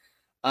out.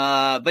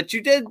 But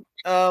you did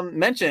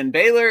mention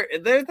Baylor.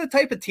 They're the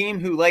type of team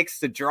who likes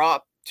to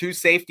drop 2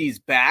 safeties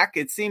back.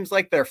 It seems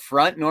like their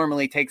front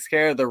normally takes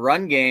care of the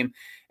run game.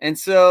 And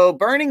so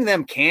burning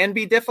them can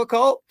be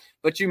difficult,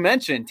 but you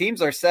mentioned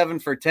teams are 7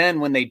 for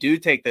 10 when they do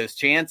take those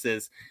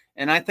chances.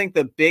 And I think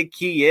the big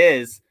key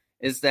is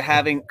to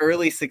having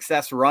early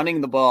success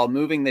running the ball,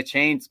 moving the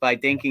chains by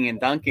dinking and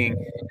dunking,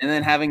 and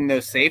then having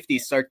those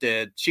safeties start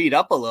to cheat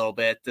up a little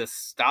bit to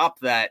stop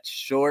that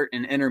short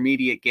and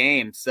intermediate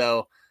game.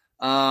 So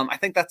I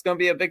think that's going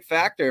to be a big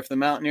factor if the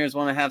Mountaineers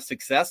want to have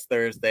success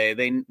Thursday.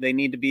 They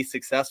need to be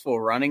successful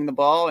running the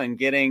ball and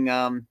getting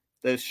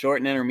those short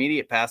and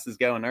intermediate passes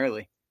going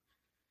early.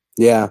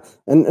 Yeah,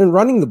 and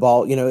running the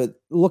ball,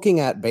 looking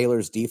at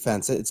Baylor's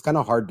defense, it's kind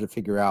of hard to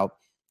figure out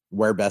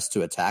where best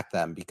to attack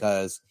them,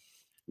 because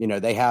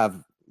they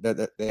have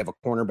a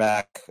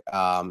cornerback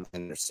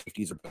and their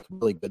safeties are both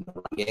really good in the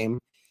run game.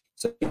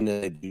 So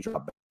they do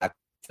drop back,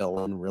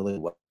 fill in really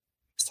well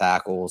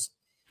tackles.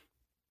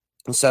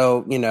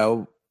 So,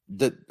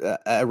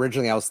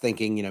 originally I was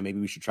thinking, maybe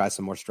we should try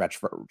some more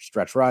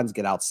stretch runs,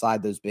 get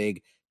outside those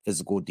big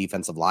physical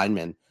defensive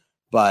linemen.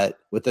 But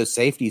with those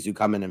safeties who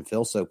come in and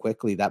fill so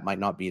quickly, that might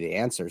not be the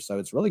answer. So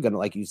it's really going to,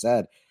 like you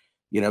said,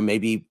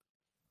 maybe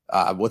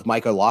with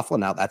Mike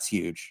O'Loughlin out, that's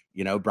huge.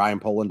 Brian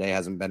Polanday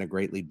hasn't been a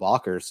great lead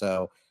blocker.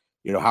 So,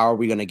 how are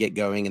we going to get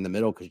going in the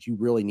middle? Because you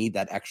really need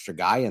that extra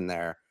guy in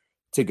there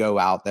to go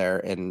out there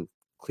and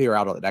clear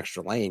out an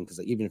extra lane.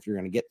 Because even if you're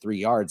going to get 3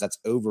 yards, that's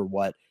over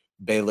what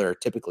Baylor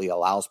typically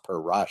allows per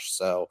rush.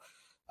 So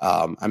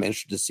I'm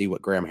interested to see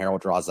what Graham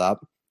Harrell draws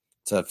up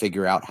to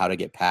figure out how to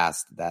get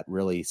past that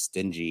really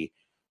stingy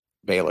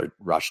Baylor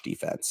rush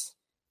defense.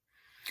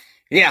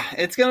 Yeah,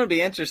 it's going to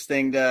be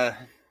interesting to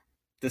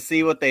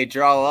see what they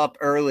draw up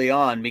early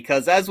on,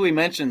 because as we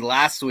mentioned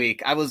last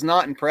week, I was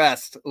not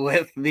impressed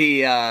with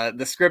the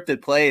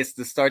scripted plays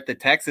to start the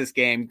Texas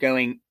game,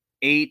 going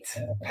 8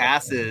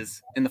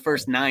 passes in the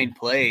first 9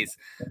 plays.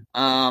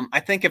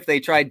 I think if they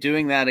try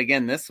doing that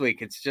again this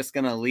week, it's just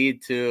going to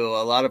lead to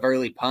a lot of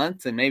early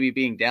punts and maybe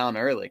being down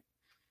early.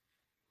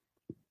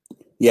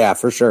 Yeah,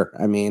 for sure.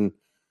 I mean,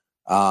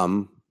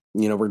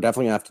 we're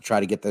definitely gonna have to try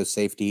to get those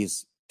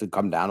safeties to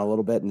come down a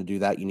little bit, and to do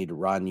that, you need to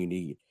run. You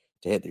need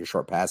to hit your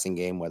short passing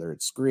game, whether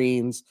it's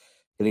screens,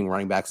 hitting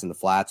running backs in the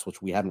flats,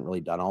 which we haven't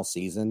really done all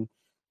season.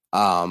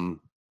 I've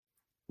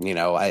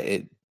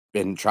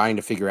been trying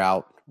to figure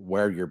out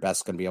where you're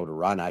best going to be able to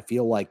run. I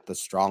feel like the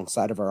strong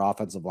side of our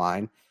offensive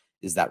line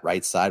is that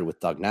right side with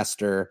Doug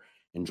Nestor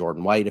and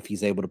Jordan White, if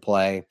he's able to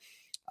play.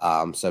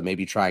 So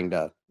maybe trying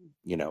to,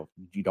 you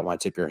don't want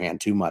to tip your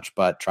hand too much,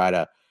 but try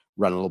to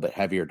run a little bit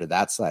heavier to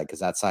that side, because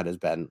that side has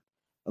been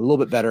a little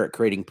bit better at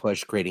creating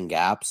push, creating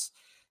gaps.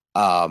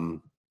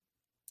 And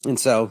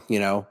so, it's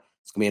going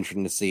to be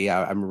interesting to see.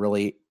 I'm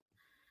really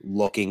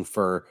looking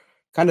for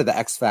kind of the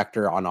X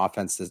factor on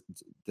offense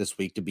this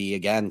week to be,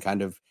 again,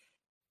 kind of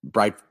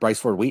Bryce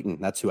Ford Wheaton.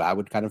 That's who I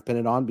would kind of pin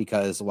it on,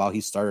 because while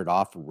he started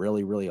off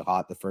really, really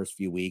hot the first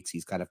few weeks,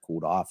 he's kind of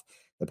cooled off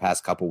the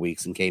past couple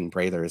weeks, and Caden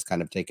Prather has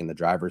kind of taken the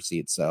driver's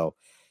seat. So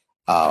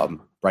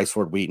Bryce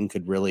Ford Wheaton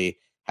could really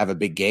have a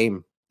big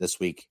game this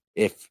week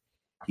if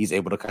he's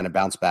able to kind of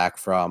bounce back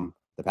from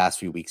the past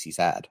few weeks he's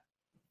had.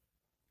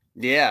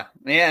 Yeah,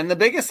 and the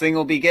biggest thing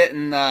will be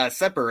getting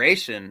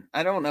separation.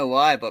 I don't know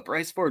why, but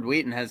Bryce Ford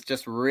Wheaton has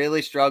just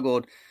really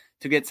struggled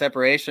to get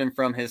separation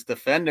from his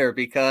defender,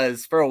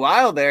 because for a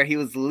while there, he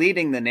was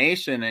leading the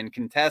nation in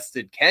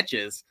contested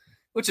catches,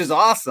 which is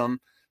awesome.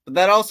 But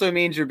that also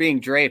means you're being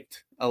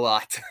draped a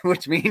lot,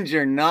 which means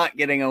you're not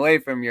getting away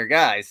from your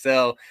guy.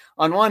 So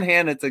on one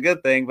hand, it's a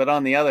good thing, but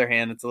on the other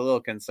hand, it's a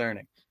little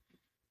concerning.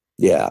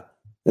 Yeah.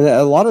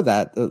 A lot of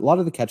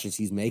the catches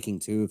he's making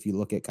too, if you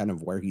look at kind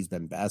of where he's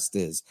been best,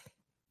 is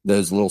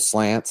those little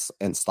slants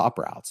and stop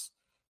routes.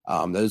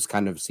 Those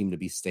kind of seem to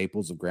be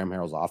staples of Graham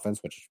Harrell's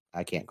offense, which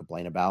I can't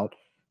complain about.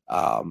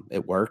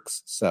 It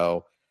works.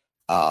 So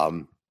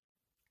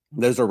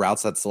those are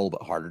routes that's a little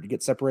bit harder to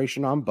get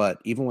separation on, but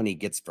even when he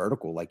gets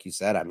vertical, like you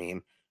said, I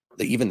mean,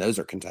 even those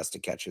are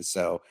contested catches.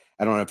 So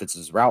I don't know if it's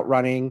his route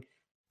running.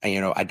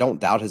 And, I don't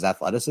doubt his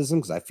athleticism,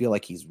 because I feel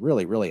like he's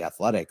really, really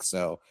athletic.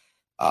 So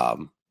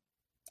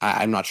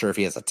I'm not sure if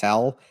he has a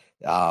tell,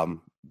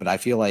 but I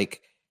feel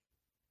like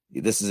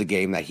this is a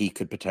game that he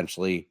could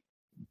potentially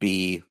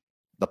be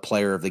the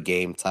player of the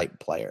game type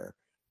player.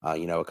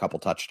 A couple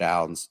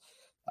touchdowns,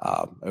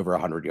 over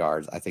 100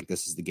 yards. I think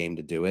this is the game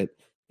to do it,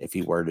 if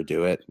he were to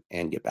do it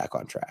and get back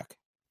on track.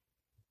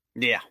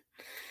 Yeah.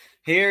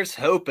 Here's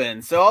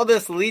hoping. So all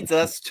this leads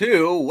us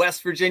to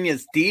West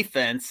Virginia's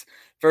defense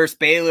versus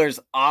Baylor's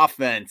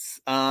offense.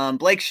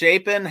 Blake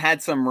Shapen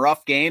had some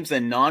rough games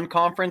in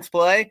non-conference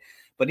play,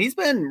 but he's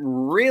been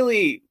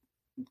really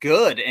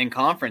good in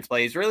conference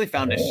play. He's really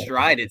found his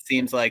stride, it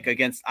seems like,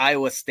 against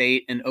Iowa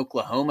State and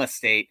Oklahoma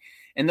State.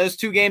 In those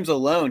two games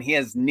alone, he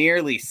has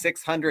nearly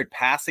 600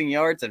 passing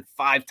yards and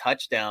 5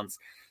 touchdowns.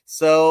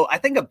 So I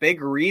think a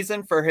big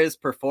reason for his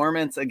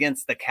performance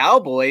against the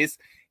Cowboys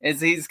is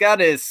he's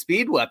got his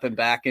speed weapon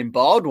back in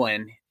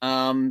Baldwin.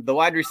 The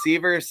wide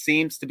receiver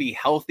seems to be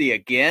healthy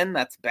again.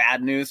 That's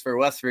bad news for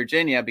West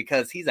Virginia,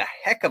 because he's a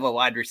heck of a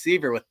wide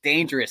receiver with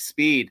dangerous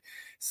speed.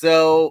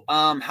 So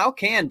how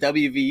can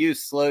WVU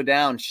slow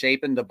down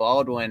Shapen to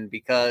Baldwin?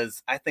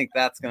 Because I think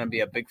that's going to be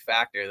a big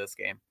factor this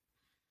game.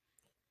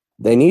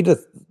 They need to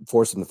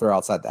force him to throw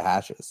outside the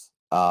hashes.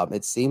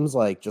 It seems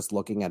like, just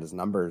looking at his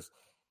numbers,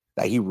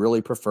 that he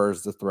really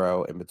prefers to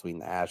throw in between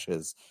the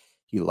hashes.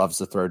 He loves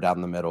to throw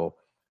down the middle.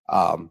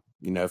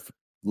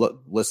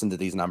 Listen to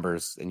these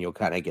numbers and you'll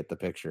kind of get the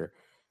picture.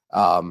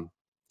 So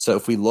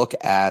if we look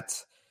at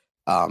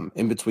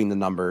in between the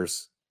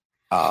numbers,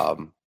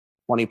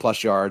 20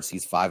 plus yards,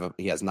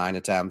 he has 9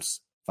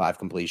 attempts, 5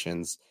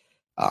 completions,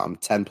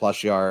 10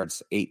 plus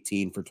yards,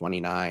 18 for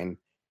 29.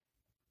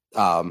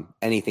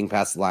 Anything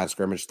past the line of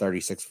scrimmage,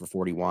 36 for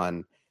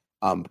 41.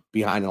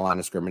 Behind the line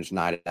of scrimmage,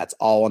 9. That's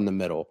all in the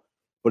middle.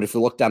 But if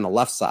you look down the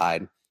left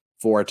side,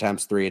 4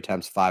 attempts, 3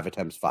 attempts, 5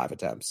 attempts, 5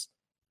 attempts.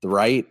 The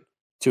right,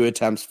 2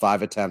 attempts,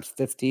 5 attempts,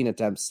 15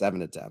 attempts,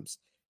 7 attempts.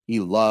 He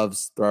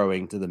loves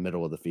throwing to the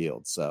middle of the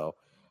field. So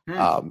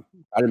try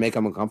to make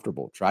him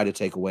uncomfortable. Try to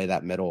take away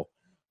that middle.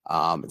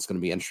 It's going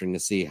to be interesting to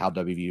see how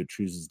WVU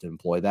chooses to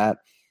employ that.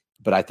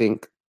 But I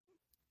think,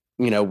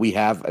 we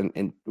have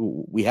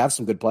we have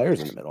some good players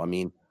in the middle. I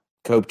mean,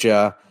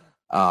 Kopcha,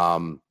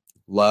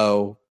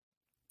 Lowe,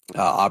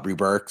 Aubrey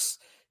Burks,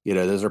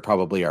 those are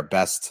probably our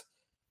best,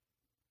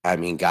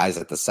 guys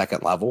at the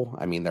second level.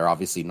 They're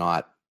obviously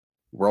not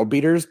world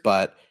beaters,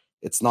 but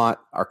it's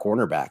not our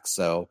cornerbacks.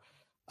 So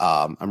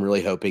I'm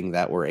really hoping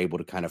that we're able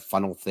to kind of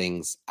funnel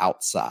things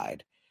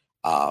outside.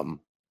 And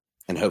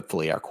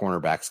hopefully our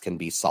cornerbacks can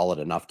be solid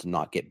enough to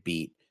not get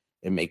beat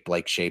and make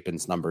Blake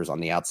Shapen's numbers on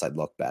the outside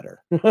look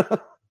better.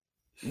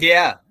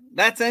 Yeah,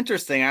 that's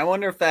interesting. I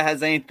wonder if that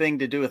has anything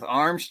to do with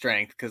arm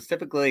strength, because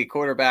typically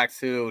quarterbacks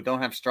who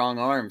don't have strong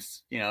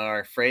arms, are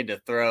afraid to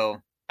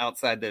throw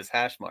outside those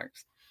hash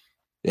marks.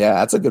 Yeah,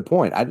 that's a good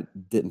point. I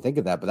didn't think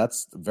of that, but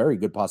that's a very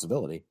good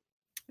possibility.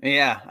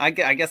 Yeah, I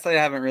guess I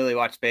haven't really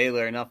watched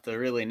Baylor enough to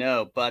really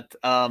know. But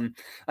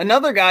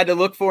another guy to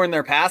look for in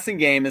their passing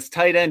game is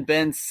tight end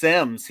Ben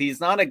Sims. He's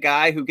not a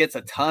guy who gets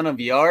a ton of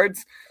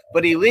yards,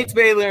 but he leads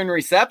Baylor in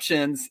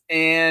receptions.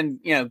 And,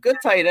 good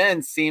tight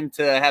ends seem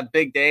to have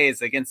big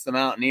days against the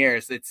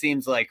Mountaineers. It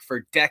seems like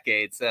for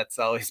decades, that's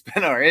always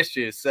been our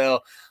issue.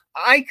 So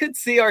I could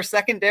see our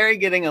secondary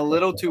getting a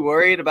little too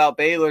worried about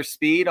Baylor's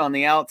speed on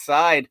the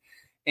outside.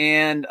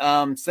 And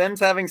Sims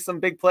having some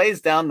big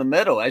plays down the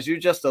middle, as you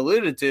just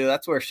alluded to.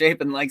 That's where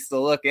Shapen likes to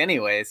look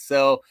anyway.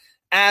 So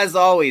as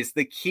always,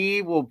 the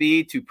key will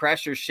be to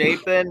pressure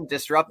Shapen,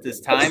 disrupt his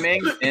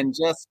timing, and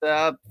just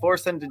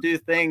force him to do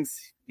things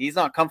he's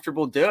not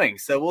comfortable doing.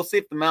 So we'll see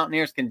if the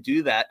Mountaineers can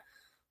do that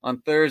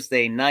on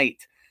Thursday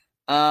night.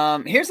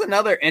 Here's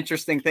another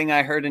interesting thing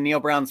I heard in Neil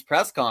Brown's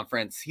press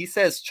conference. He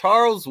says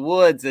Charles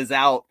Woods is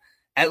out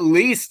at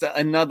least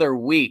another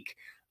week.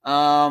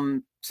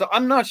 So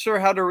I'm not sure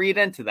how to read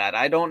into that.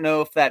 I don't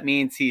know if that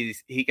means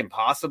he can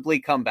possibly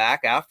come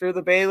back after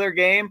the Baylor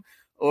game,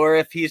 or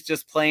if he's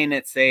just playing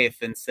it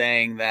safe and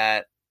saying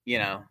that,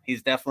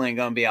 he's definitely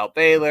going to be out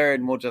Baylor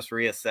and we'll just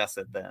reassess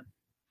it then.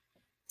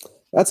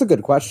 That's a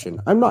good question.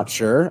 I'm not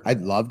sure.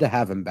 I'd love to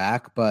have him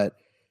back, but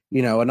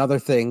another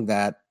thing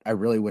that I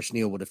really wish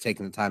Neil would have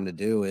taken the time to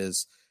do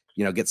is,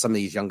 get some of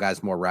these young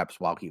guys more reps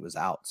while he was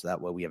out. So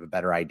that way we have a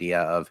better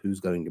idea of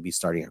who's going to be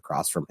starting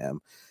across from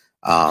him.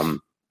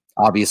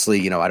 Obviously,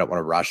 I don't want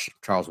to rush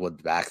Charles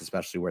Woods back,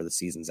 especially where the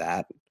season's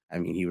at. I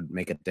mean, he would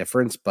make a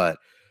difference, but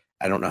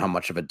I don't know how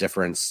much of a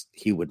difference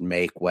he would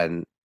make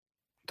when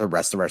the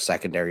rest of our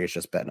secondary has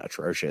just been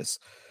atrocious.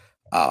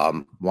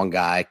 One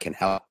guy can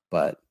help,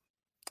 but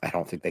I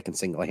don't think they can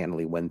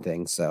single-handedly win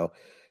things. So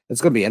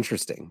it's going to be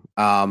interesting.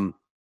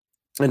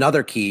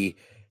 Another key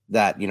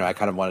that, I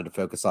kind of wanted to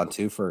focus on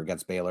too for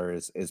against Baylor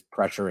is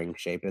pressuring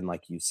Shapen,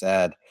 like you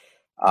said.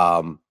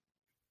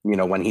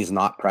 When he's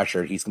not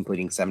pressured, he's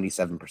completing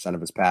 77%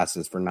 of his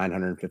passes for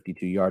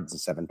 952 yards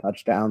and 7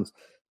 touchdowns.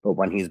 But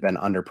when he's been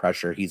under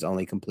pressure, he's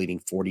only completing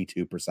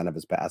 42% of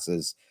his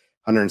passes,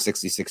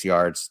 166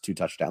 yards, 2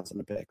 touchdowns and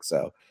a pick.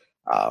 So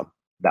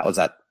that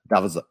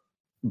was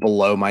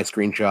below my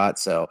screenshot.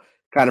 So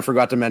kind of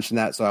forgot to mention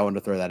that. So I wanted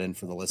to throw that in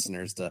for the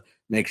listeners to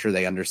make sure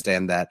they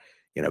understand that,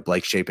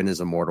 Blake Shapen is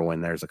immortal,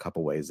 and there's a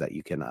couple ways that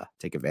you can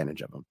take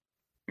advantage of him.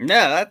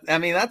 Yeah,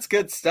 that's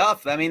good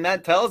stuff. I mean,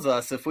 that tells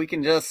us if we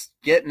can just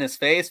get in his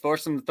face,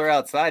 force him to throw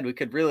outside, we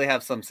could really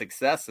have some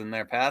success in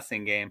their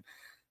passing game.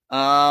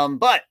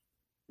 But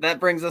that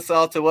brings us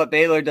all to what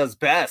Baylor does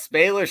best.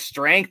 Baylor's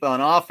strength on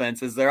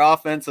offense is their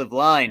offensive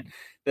line.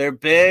 They're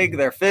big,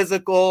 they're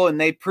physical, and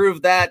they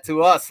proved that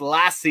to us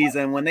last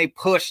season when they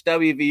pushed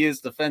WVU's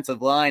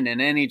defensive line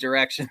in any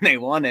direction they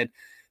wanted.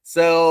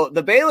 So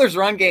the Baylor's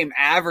run game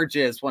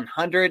averages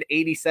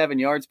 187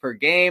 yards per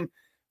game,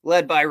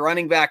 led by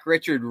running back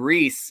Richard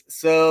Reese.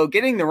 So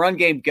getting the run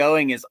game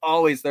going is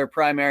always their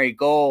primary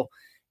goal.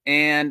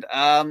 And,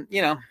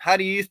 how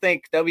do you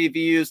think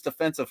WVU's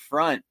defensive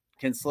front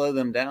can slow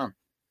them down?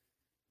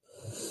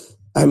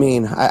 I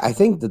mean, I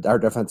think that our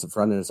defensive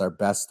front is our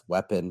best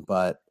weapon,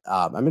 but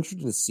I'm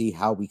interested to see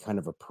how we kind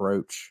of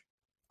approach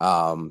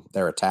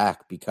their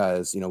attack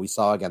because, we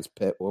saw against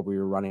Pitt where we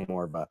were running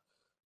more of a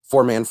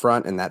 4-man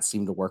front, and that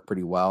seemed to work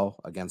pretty well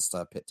against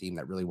a Pitt team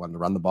that really wanted to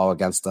run the ball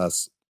against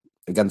us.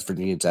 Against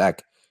Virginia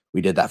Tech,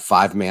 we did that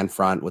 5-man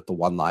front with the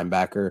 1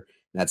 linebacker,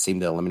 and that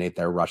seemed to eliminate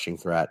their rushing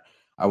threat.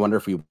 I wonder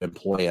if we would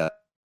employ a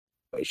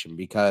situation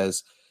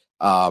because,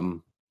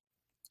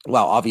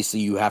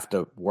 obviously you have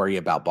to worry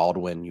about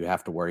Baldwin. You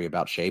have to worry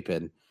about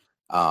Shapen.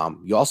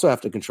 You also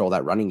have to control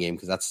that running game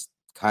because that's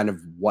kind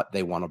of what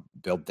they want to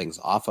build things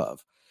off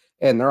of.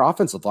 And their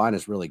offensive line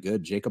is really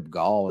good. Jacob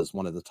Gall is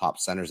one of the top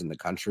centers in the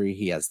country.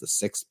 He has the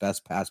 6th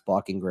best pass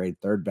blocking grade,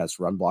 3rd best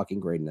run blocking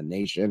grade in the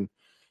nation.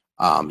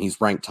 He's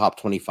ranked top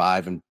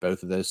 25 in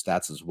both of those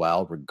stats as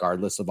well,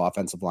 regardless of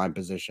offensive line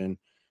position.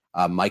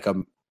 Micah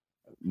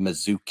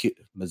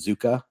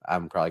Mazuka,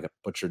 I'm probably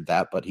butchered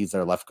that, but he's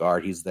their left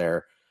guard.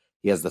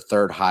 He has the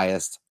 3rd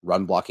highest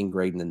run blocking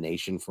grade in the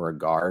nation for a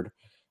guard.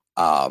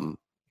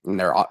 And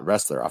their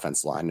rest of their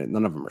offensive line, and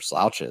none of them are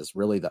slouches.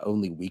 Really, the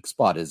only weak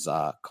spot is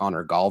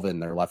Connor Galvin,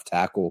 their left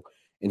tackle,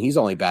 and he's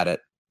only bad at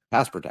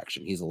pass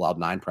protection. He's allowed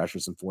 9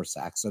 pressures and 4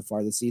 sacks so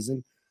far this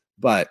season.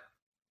 But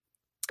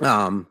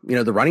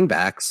the running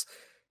backs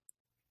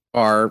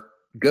are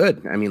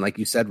good. I mean, like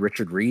you said,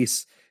 Richard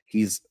Reese,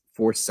 he's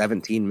forced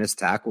 17 missed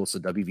tackles, so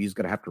WVU's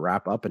going to have to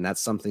wrap up, and that's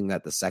something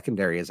that the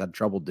secondary has had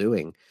trouble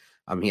doing.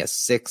 He has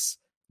 6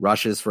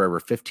 rushes for over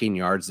 15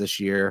 yards this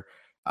year.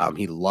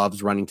 He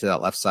loves running to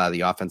that left side of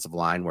the offensive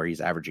line where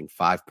he's averaging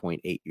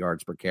 5.8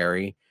 yards per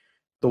carry.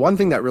 The one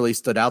thing that really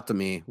stood out to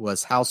me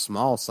was how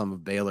small some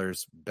of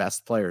Baylor's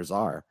best players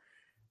are.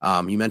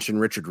 You mentioned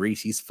Richard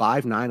Reese. He's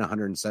 5'9",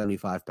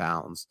 175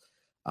 pounds.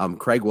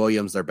 Craig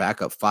Williams, their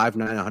backup, 5'9",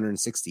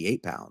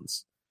 168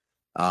 pounds.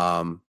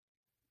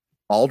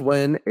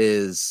 Baldwin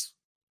is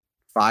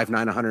 5'9",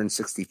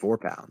 164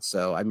 pounds.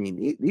 So, I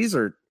mean, these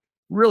are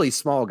really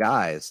small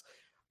guys.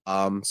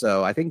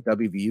 So I think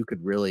WVU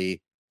could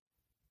really,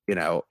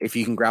 if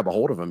you can grab a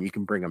hold of them, you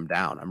can bring them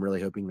down. I'm really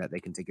hoping that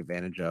they can take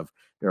advantage of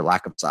their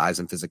lack of size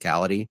and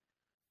physicality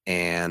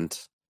and,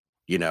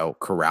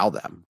 corral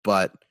them.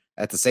 But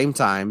at the same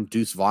time,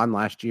 Deuce Vaughn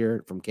last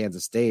year from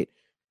Kansas State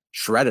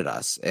shredded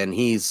us, and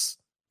he's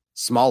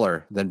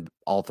smaller than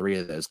all 3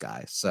 of those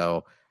guys.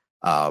 So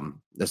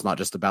it's not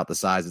just about the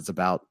size, it's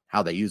about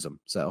how they use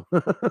them. So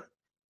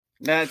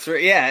That's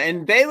right. Yeah.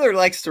 And Baylor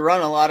likes to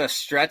run a lot of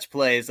stretch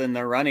plays in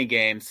the running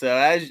game. So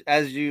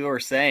as you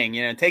were saying,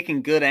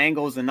 taking good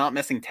angles and not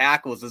missing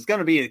tackles is going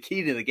to be the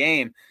key to the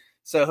game.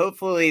 So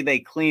hopefully they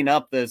clean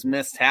up those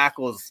missed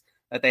tackles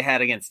that they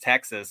had against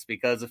Texas,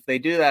 because if they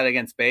do that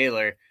against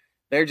Baylor,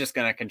 they're just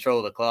going to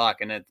control the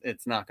clock, and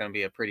it's not going to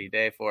be a pretty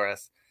day for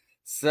us.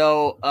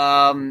 So,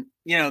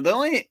 the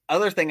only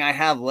other thing I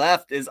have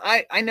left is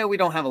I know we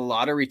don't have a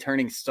lot of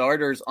returning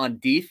starters on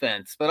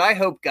defense, but I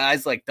hope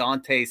guys like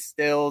Dante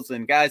Stills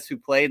and guys who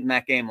played in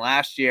that game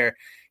last year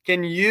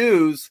can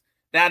use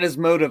that as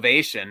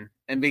motivation.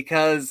 And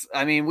because,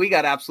 we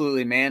got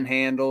absolutely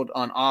manhandled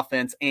on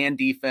offense and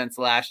defense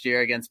last year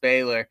against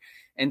Baylor.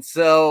 And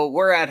so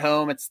we're at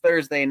home. It's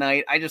Thursday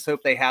night. I just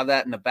hope they have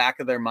that in the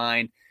back of their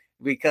mind,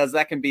 because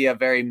that can be a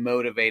very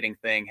motivating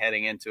thing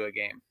heading into a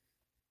game.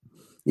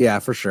 Yeah,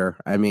 for sure.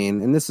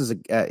 And this is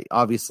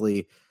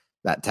obviously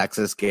that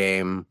Texas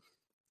game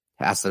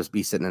has to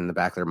be sitting in the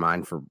back of their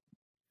mind for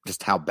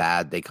just how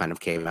bad they kind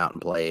of came out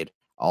and played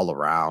all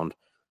around.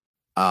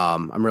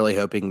 I'm really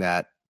hoping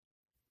that,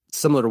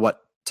 similar to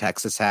what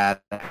Texas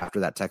had after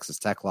that Texas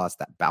Tech loss,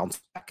 that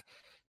bounce back,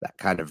 that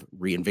kind of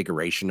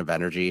reinvigoration of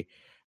energy,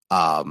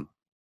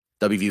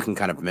 WVU can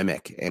kind of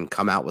mimic and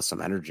come out with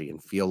some energy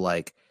and feel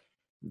like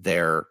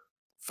they're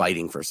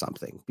fighting for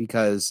something,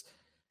 because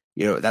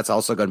that's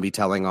also going to be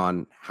telling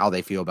on how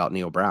they feel about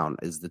Neal Brown.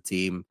 Is the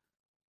team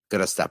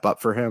going to step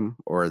up for him,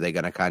 or are they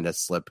going to kind of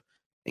slip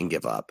and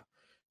give up?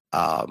 It's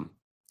going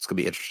to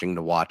be interesting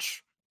to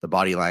watch the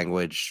body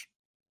language,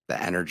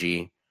 the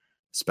energy,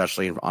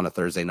 especially on a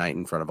Thursday night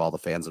in front of all the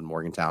fans in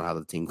Morgantown, how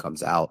the team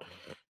comes out.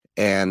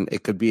 And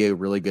it could be a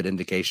really good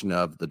indication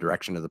of the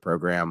direction of the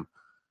program,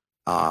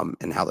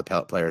 and how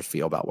the players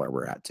feel about where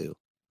we're at too.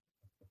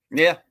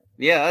 Yeah,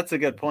 that's a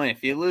good point.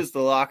 If you lose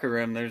the locker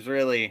room, there's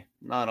really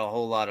not a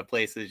whole lot of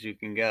places you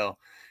can go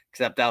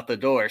except out the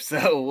door.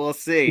 So we'll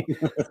see.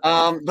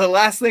 The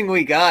last thing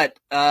we got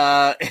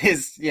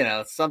is,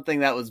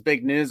 something that was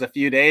big news a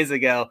few days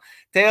ago.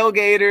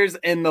 Tailgaters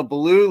in the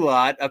blue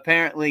lot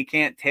apparently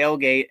can't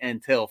tailgate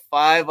until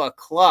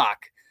 5:00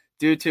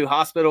 due to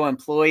hospital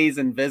employees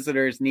and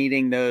visitors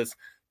needing those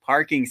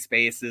parking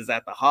spaces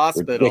at the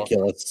hospital.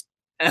 Ridiculous.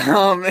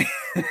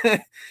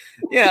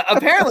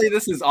 Apparently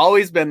this has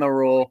always been the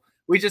rule.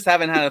 We just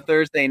haven't had a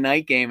Thursday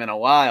night game in a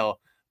while.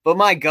 But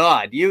my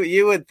God,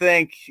 you would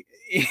think,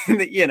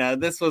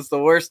 this was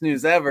the worst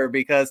news ever,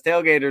 because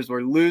tailgaters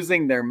were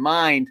losing their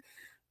mind.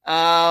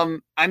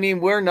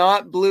 We're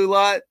not blue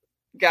lot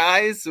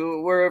guys.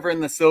 We're over in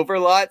the silver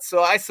lot.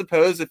 So I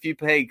suppose if you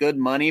pay good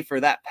money for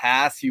that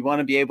pass, you want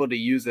to be able to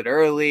use it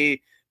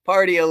early,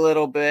 party a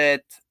little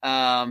bit.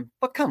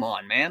 But come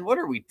on, man, what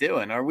are we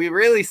doing? Are we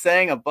really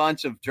saying a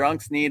bunch of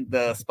drunks need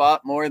the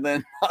spot more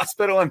than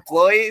hospital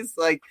employees?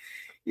 Like,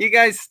 you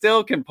guys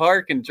still can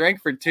park and drink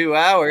for 2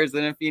 hours.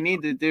 And if you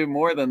need to do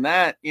more than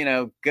that,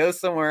 go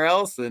somewhere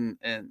else and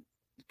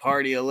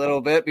party a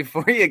little bit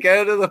before you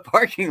go to the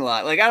parking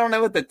lot. Like, I don't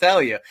know what to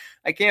tell you.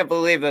 I can't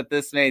believe that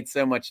this made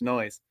so much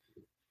noise.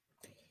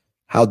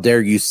 How dare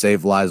you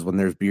save lives when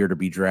there's beer to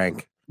be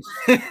drank?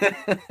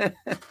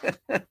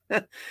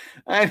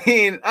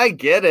 I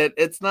get it.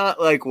 It's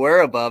not like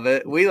we're above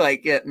it. We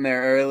like getting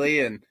there early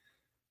and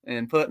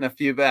putting a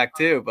few back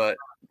too, but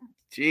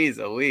geez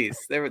Louise,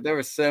 there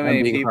were so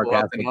many people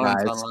up in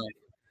arms online.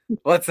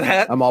 What's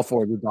that? I'm all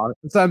for the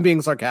doctors. I'm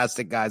being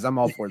sarcastic, guys. I'm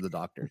all for the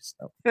doctors.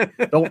 So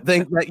don't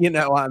think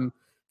that, I'm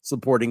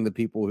supporting the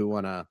people who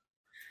want to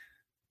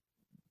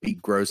be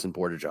gross in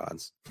Porta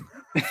Johns.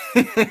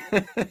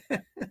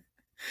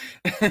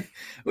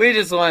 We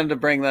just wanted to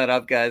bring that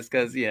up, guys,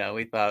 because we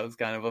thought it was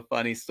kind of a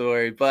funny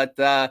story. But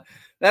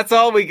that's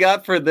all we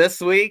got for this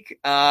week.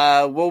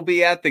 We'll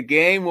be at the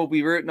game. We'll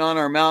be rooting on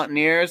our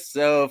Mountaineers.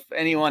 So if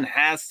anyone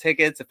has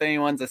tickets, if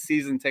anyone's a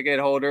season ticket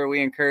holder,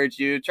 we encourage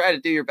you, try to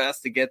do your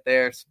best to get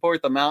there.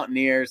 Support the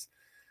Mountaineers.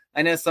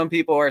 I know some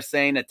people are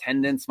saying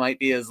attendance might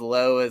be as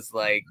low as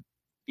high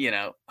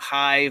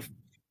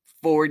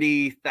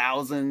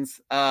 40,000s.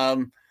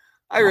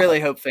 I really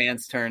hope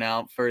fans turn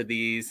out for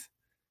these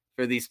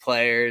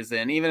players.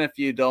 And even if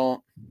you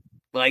don't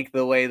like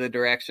the way the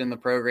direction the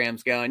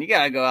program's going, you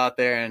got to go out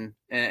there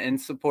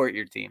and support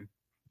your team.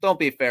 Don't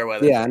be fair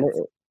weather. Yeah.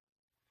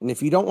 And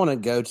if you don't want to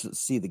go to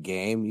see the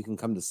game, you can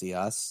come to see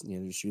us,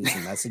 just shoot us a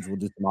message. We'll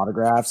do some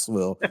autographs.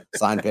 We'll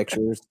sign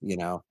pictures,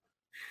 We're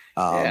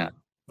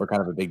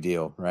kind of a big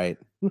deal, right?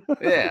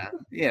 Yeah.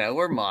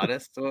 We're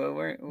modest.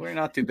 So we're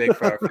not too big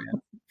for our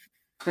fans.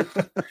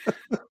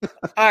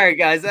 All right,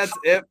 guys, that's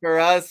it for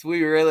us.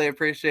 We really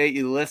appreciate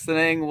you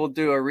listening. We'll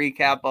do a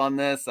recap on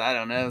this, I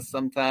don't know,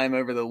 sometime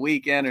over the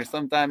weekend or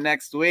sometime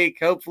next week.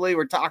 Hopefully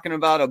we're talking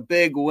about a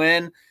big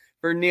win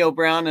for Neal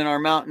Brown and our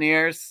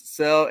Mountaineers.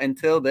 So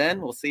until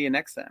then, we'll see you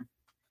next time.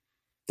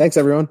 Thanks,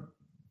 everyone.